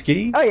 did you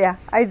ski? Oh, yeah,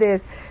 I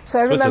did. So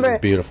I remember.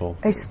 It's beautiful.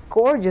 It's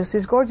gorgeous.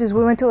 It's gorgeous.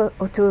 We went to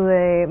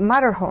the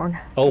Matterhorn.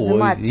 Oh,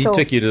 well, he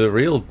took you to the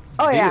real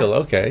deal.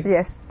 Okay.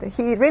 Yes.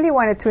 He really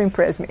wanted to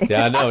impress me.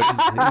 Yeah, I know.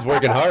 He's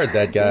working hard,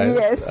 that guy.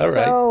 Yes. All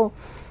right. So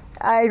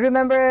I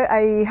remember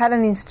I had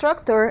an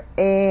instructor,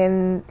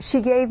 and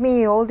she gave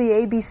me all the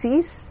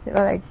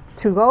ABCs,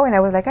 to go, and I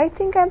was like, I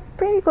think I'm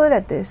pretty good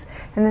at this.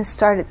 And then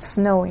started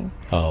snowing,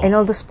 and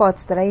all the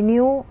spots that I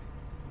knew,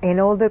 and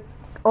all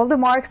the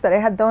marks that I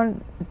had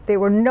done, they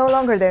were no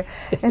longer there.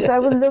 And so I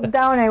would look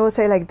down and I would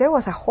say, like, there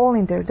was a hole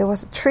in there, there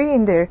was a tree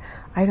in there.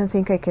 I don't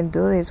think I can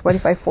do this. What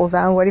if I fall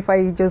down? What if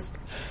I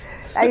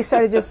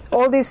started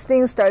all these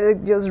things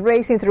started just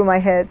racing through my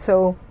head.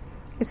 So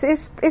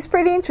it's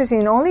pretty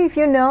interesting. Only if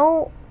you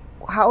know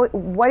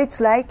what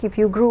it's like, if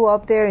you grew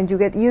up there and you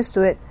get used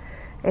to it.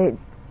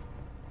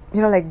 You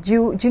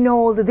know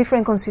all the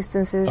different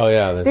consistencies. Oh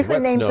yeah,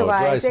 different names of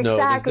ice.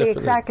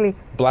 Exactly.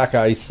 Black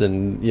ice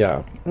and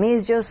Me,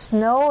 it's just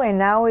snow, and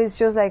now it's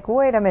just like,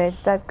 wait a minute,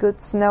 is that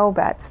good snow,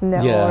 bad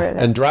snow? Yeah,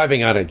 and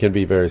driving on it can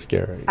be very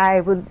scary.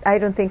 I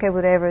don't think I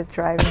would ever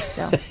drive in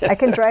snow. I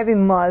can drive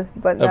in mud,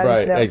 but not in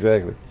snow. Right,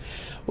 exactly.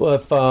 Well,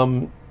 if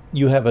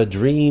you have a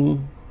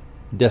dream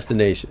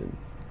destination,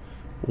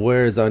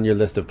 where is on your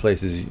list of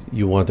places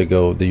you want to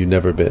go that you've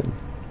never been?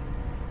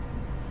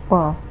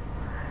 Well,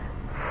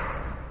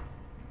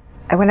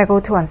 I want to go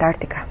to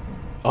Antarctica.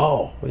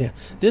 Oh, yeah.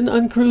 Didn't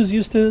Uncruise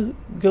used to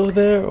go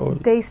there? Or?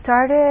 They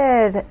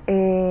started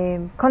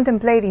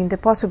contemplating the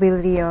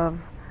possibility of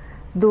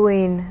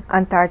doing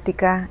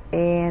Antarctica,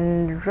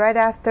 and right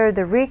after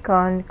the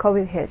recon,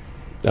 COVID hit.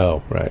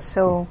 Oh, right.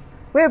 So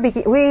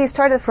we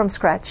started from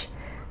scratch.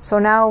 So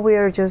now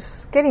we're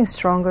just getting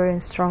stronger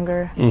and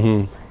stronger.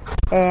 Mm-hmm.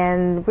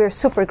 And we're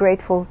super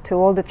grateful to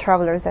all the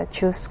travelers that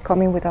choose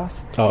coming with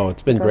us. Oh,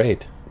 it's been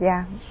great.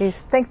 Yeah,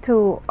 it's thanks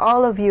to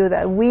all of you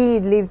that we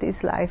live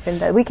this life and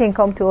that we can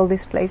come to all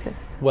these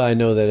places. Well, I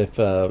know that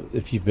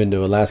if you've been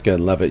to Alaska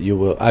and love it, you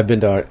will. I've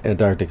been to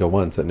Antarctica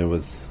once, and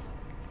it's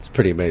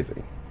pretty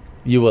amazing.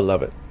 You will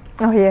love it.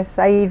 Oh yes,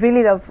 I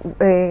really love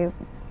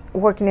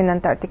working in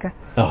Antarctica.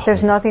 Oh,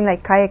 there's nothing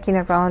like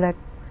kayaking around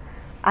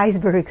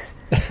icebergs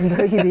and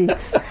bergy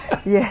beats.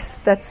 Yes,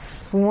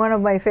 that's one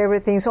of my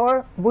favorite things.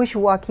 Or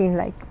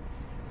bushwalking.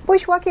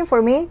 Bushwalking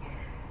for me,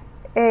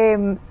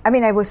 It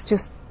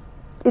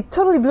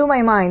totally blew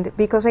my mind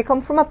because I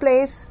come from a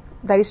place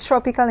that is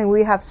tropical and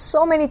we have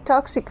so many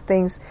toxic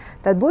things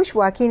that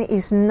bushwhacking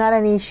is not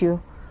an issue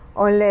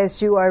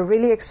unless you are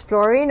really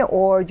exploring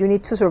or you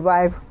need to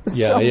survive.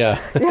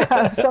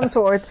 Some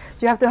sort.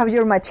 You have to have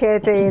your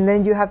machete and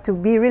then you have to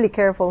be really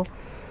careful.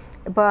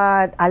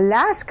 But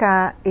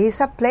Alaska is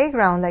a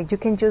playground. Like you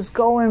can just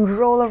go and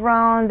roll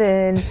around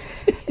and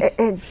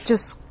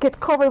just get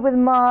covered with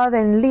mud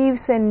and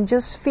leaves and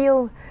just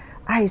feel,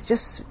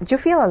 you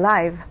feel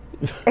alive.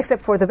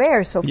 Except for the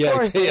bears, of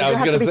course. You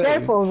have to be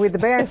careful with the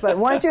bears. But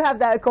once you have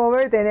that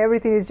covered, then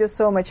everything is just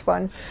so much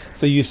fun.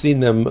 So you've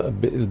seen them,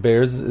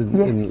 bears,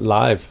 in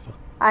live?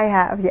 I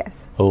have,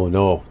 yes. Oh,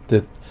 no.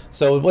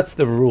 So what's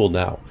the rule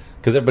now?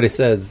 Because everybody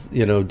says,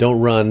 don't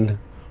run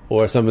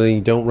or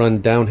something, don't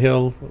run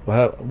downhill.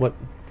 What?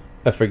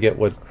 I forget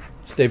what.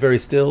 Stay very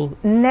still?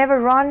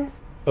 Never run.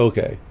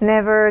 Okay.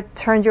 Never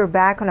turn your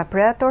back on a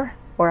predator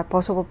or a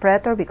possible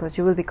predator because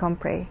you will become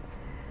prey.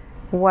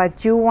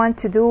 What you want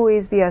to do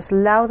is be as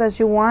loud as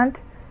you want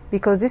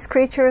because these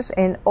creatures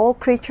and all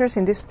creatures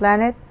in this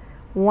planet,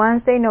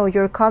 once they know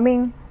you're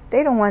coming,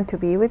 they don't want to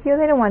be with you.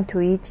 They don't want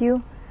to eat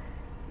you.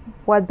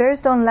 What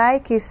bears don't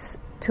like is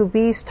to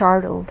be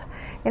startled.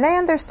 And I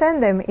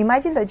understand them.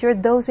 Imagine that you're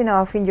dozing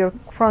off in your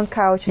front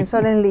couch and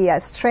suddenly a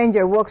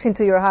stranger walks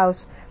into your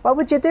house. What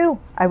would you do?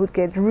 I would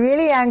get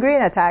really angry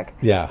and attack.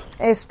 Yeah.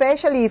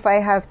 Especially if I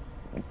have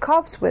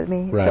cubs with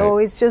me. Right. So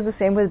it's just the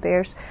same with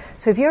bears.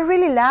 So if you're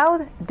really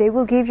loud, they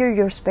will give you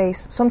your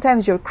space.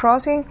 Sometimes you're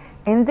crossing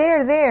and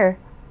they're there.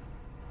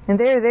 And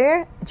they're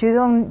there, you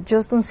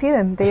don't see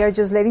them. They are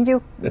just letting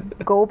you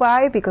go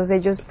by because they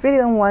just really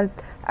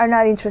are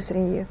not interested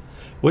in you.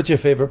 What's your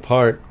favorite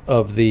part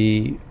of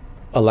the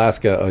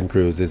Alaska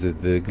Uncruise? Is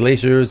it the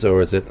glaciers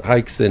or is it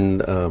hikes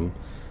in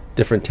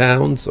different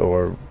towns,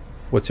 or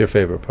what's your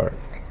favorite part?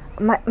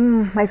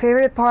 My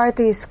favorite part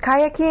is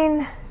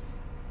kayaking,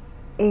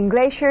 in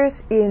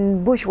glaciers,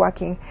 in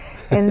bushwhacking.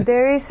 And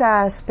there is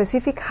a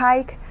specific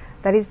hike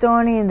that is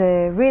done in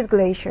the Reed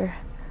Glacier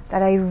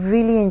that I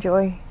really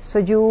enjoy. So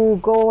you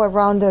go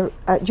around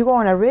you go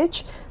on a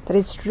ridge that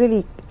is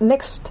really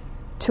next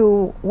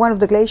to one of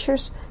the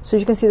glaciers, so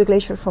you can see the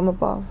glacier from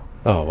above.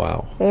 Oh,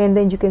 wow. And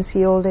then you can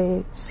see all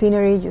the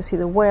scenery, you see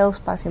the whales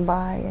passing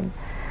by, and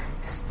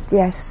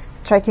yes,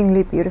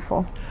 strikingly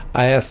beautiful.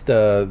 I asked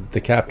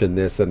the captain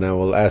this, and I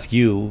will ask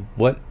you,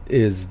 what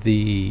is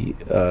the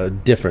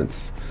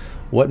difference?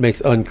 What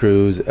makes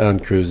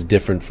Uncruise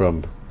different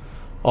from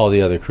all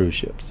the other cruise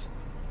ships?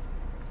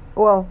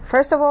 Well,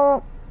 first of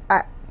all,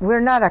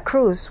 we're not a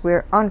cruise,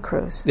 we're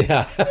Uncruise.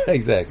 Yeah,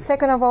 exactly.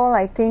 Second of all,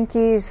 I think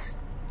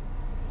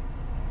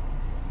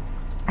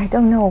I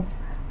don't know.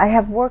 I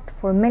have worked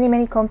for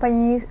many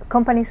companies,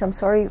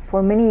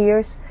 for many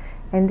years,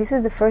 and this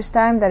is the first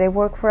time that I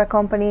work for a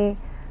company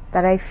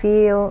that I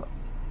feel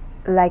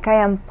like I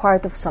am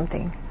part of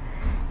something,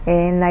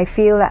 and I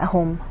feel at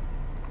home.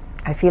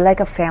 I feel like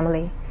a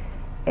family.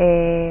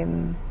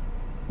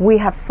 We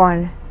have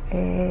fun.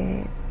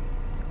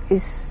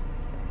 It's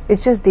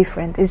just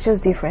different. It's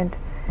just different.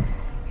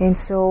 And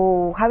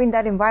so having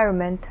that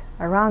environment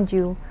around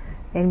you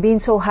and being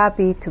so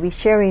happy to be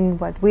sharing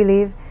what we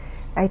live,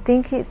 I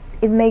think it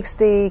makes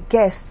the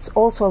guests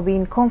also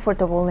being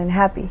comfortable and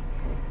happy.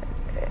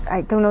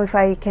 I don't know if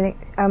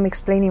I'm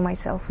explaining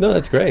myself. No,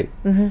 that's great.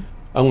 Mm-hmm.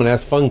 I'm going to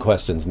ask fun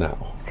questions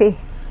now. See.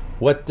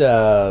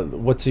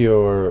 What's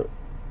your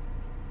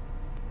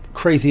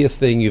craziest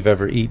thing you've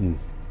ever eaten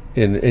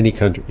in any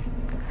country?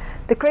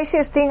 The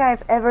craziest thing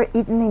I've ever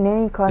eaten in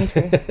any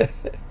country.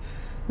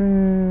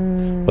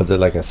 Was it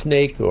like a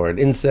snake or an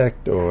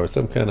insect or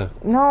some kind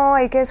of... No,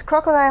 I guess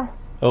crocodile.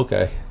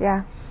 Okay.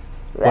 Yeah.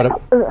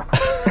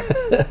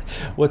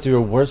 What's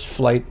your worst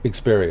flight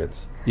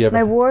experience?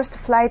 My worst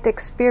flight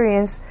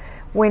experience,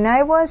 when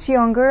I was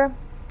younger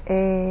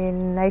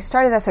and I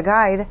started as a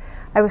guide,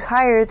 I was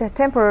hired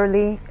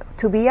temporarily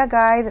to be a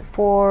guide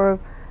for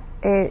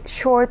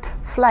short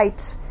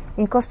flights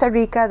in Costa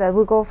Rica that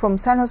will go from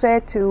San Jose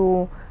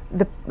to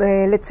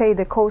let's say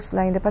the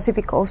coastline, the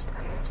Pacific coast.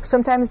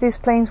 Sometimes these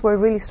planes were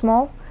really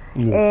small,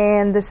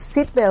 and the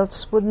seat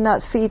belts would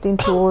not fit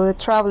into the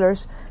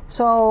travelers.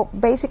 So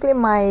basically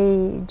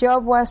my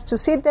job was to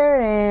sit there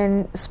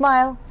and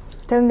smile,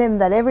 tell them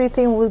that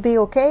everything will be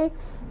okay,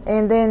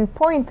 and then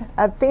point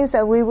at things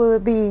that we will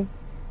be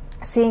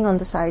seeing on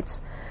the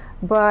sides.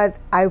 But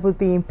I would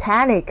be in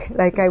panic,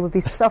 like I would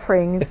be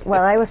suffering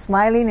while I was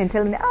smiling and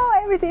telling them,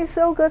 oh, everything is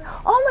so good.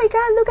 Oh my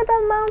God, look at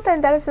that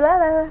mountain. That is la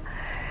la la.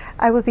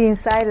 I would be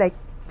inside like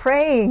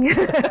praying,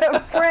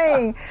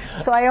 praying.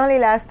 So I only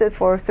lasted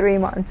for 3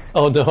 months.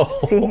 Oh no.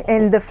 See,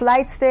 and the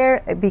flights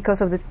there,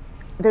 because of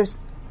there's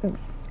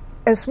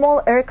a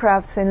small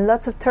aircrafts and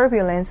lots of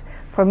turbulence,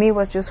 for me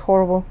was just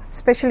horrible.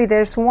 Especially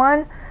there's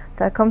one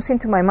that comes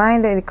into my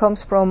mind, and it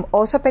comes from the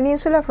Osa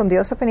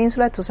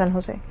Peninsula to San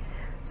Jose.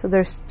 So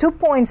there's 2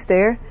 points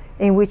there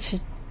in which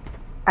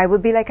I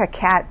would be like a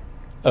cat.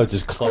 Oh,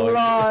 just clawed.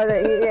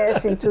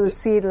 Yes, into the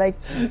seat, like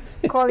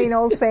calling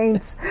all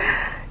saints.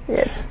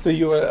 Yes. So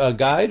you were a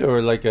guide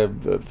or like a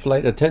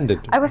flight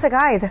attendant? I was a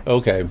guide.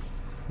 Okay.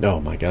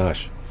 Oh my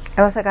gosh.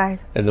 I was a guide.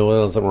 And the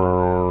one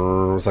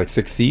was like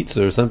 6 seats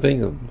or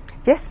something?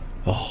 Yes.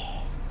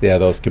 Oh, yeah,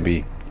 those can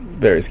be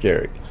very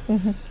scary.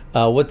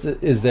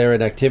 Is there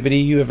an activity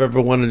you have ever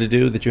wanted to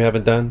do that you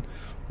haven't done?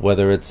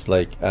 Whether it's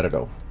like, I don't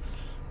know,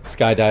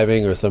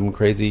 skydiving or some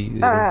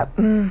crazy...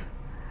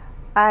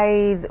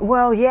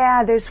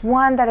 there's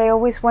one that I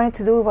always wanted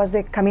to do was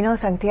the Camino de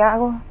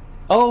Santiago.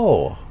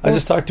 Oh, I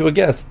just talked to a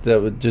guest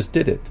that just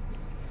did it.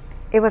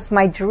 It was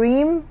my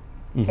dream,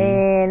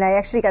 and I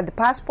actually got the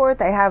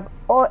passport. I have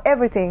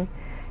everything,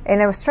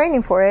 and I was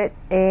training for it.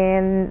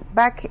 And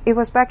it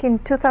was back in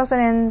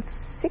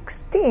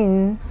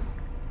 2016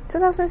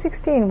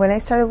 when I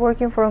started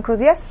working for Uncruise.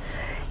 Yes,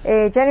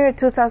 January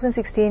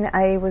 2016.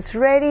 I was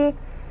ready.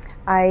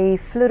 I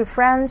flew to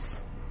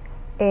France,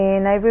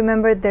 and I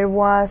remember there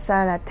was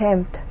an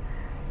attempt.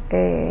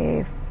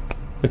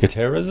 Like a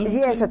terrorism?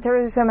 Yes, a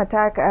terrorism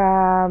attack,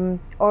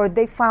 or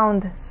they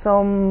found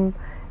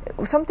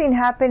something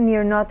happened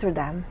near Notre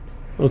Dame.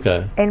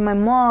 Okay. And my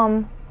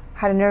mom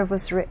had a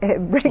nervous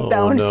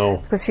breakdown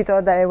because she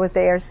thought that I was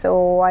there.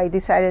 So I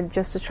decided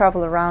just to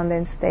travel around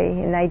and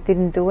stay, and I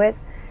didn't do it.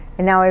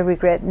 And now I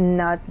regret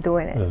not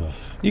doing it.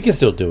 You can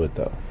still do it,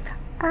 though.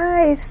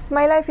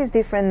 My life is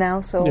different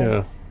now, so...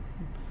 Yeah.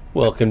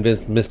 Well,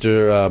 convince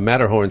Mr.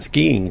 Matterhorn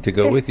skiing to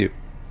go with you.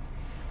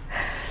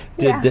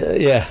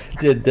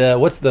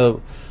 What's the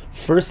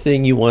first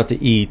thing you want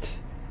to eat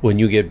when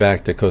you get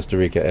back to Costa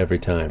Rica every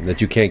time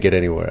that you can't get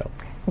anywhere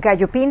else?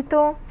 Gallo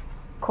pinto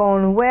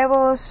con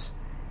huevos,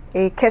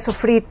 queso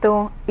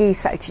frito y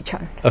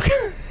salchichón.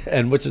 Okay.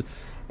 And which is...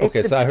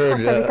 Okay, so I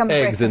heard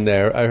eggs in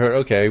there. I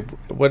heard,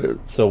 what your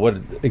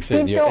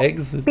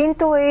eggs?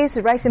 Pinto is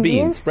rice and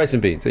beans. Rice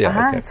and beans,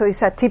 yeah. Okay. So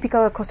it's a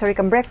typical Costa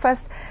Rican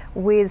breakfast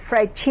with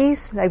fried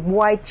cheese, like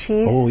white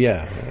cheese. Oh,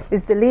 yeah.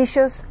 It's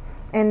delicious.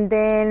 And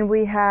then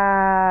we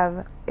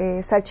have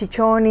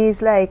salchichón,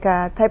 is like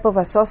a type of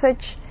a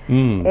sausage,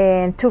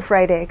 and 2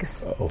 fried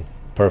eggs. Oh,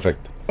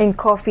 perfect. And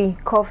coffee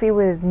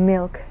with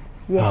milk,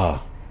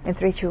 yes, and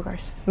 3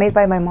 sugars, made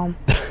by my mom.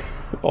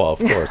 Oh, of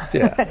course,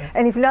 yeah.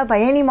 And if not by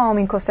any mom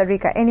in Costa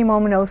Rica, any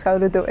mom knows how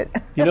to do it.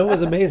 You know, I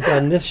was amazed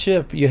on this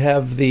ship. You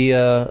have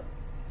the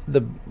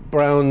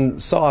brown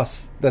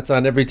sauce that's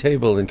on every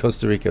table in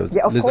Costa Rica.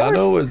 Yeah, of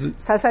Lizano, course.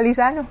 Salsa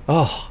Lizano.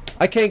 Oh,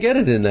 I can't get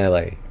it in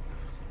L.A.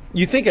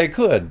 You think I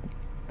could?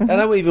 And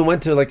I even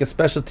went to like a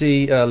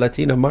specialty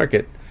Latino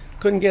market.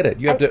 Couldn't get it.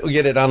 You have to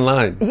get it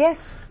online.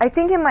 Yes, I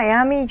think in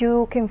Miami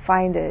you can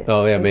find it.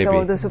 Oh yeah, maybe.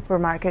 So the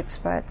supermarkets,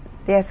 but.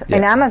 Yes,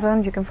 in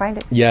Amazon you can find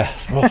it.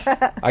 Yes,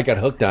 I got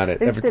hooked on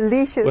it. It's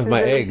delicious. With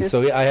my eggs.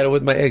 So I had it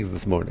with my eggs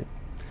this morning.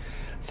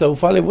 So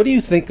finally, what do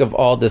you think of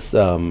all this,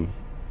 all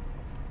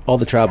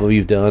the travel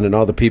you've done and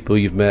all the people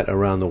you've met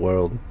around the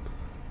world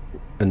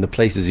and the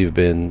places you've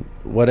been?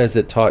 What has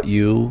it taught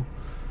you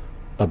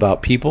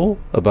about people,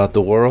 about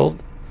the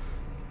world,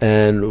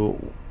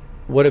 and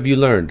what have you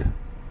learned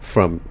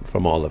from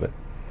all of it?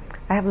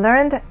 I have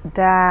learned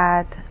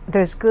that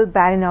there's good,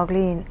 bad, and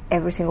ugly in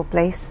every single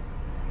place.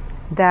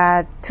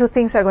 That 2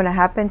 things are going to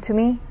happen to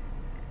me.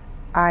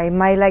 I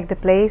might like the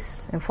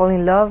place and fall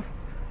in love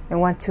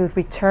and want to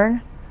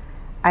return.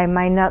 I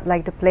might not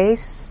like the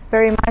place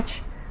very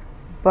much,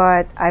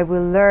 but I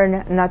will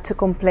learn not to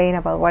complain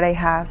about what I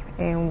have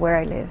and where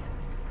I live.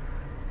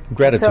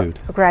 Gratitude.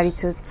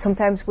 Gratitude.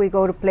 Sometimes we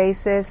go to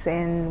places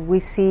and we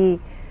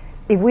see,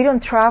 if we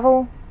don't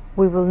travel,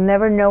 we will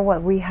never know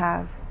what we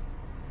have.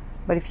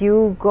 But if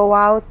you go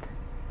out,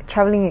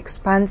 traveling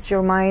expands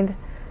your mind.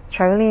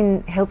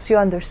 Traveling helps you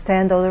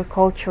understand other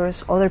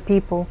cultures, other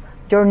people,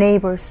 your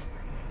neighbors.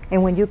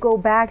 And when you go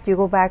back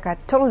a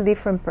totally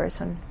different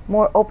person,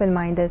 more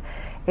open-minded,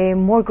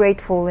 and more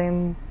grateful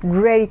and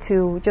ready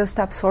to just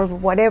absorb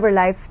whatever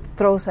life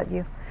throws at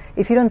you.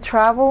 If you don't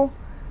travel,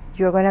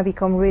 you're going to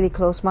become really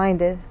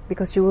close-minded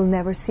because you will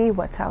never see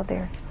what's out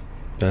there.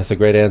 That's a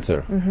great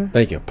answer.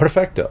 Thank you.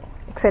 Perfecto.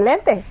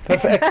 Excelente.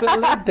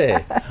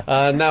 Excelente.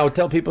 Now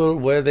tell people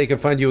where they can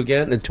find you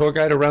again. A tour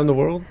guide around the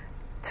world?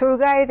 Tour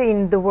guide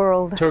in the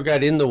world. Tour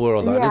guide in the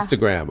world on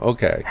Instagram.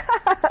 Okay.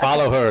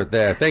 Follow her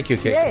there. Thank you,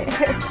 Kate.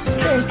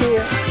 Thank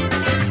you.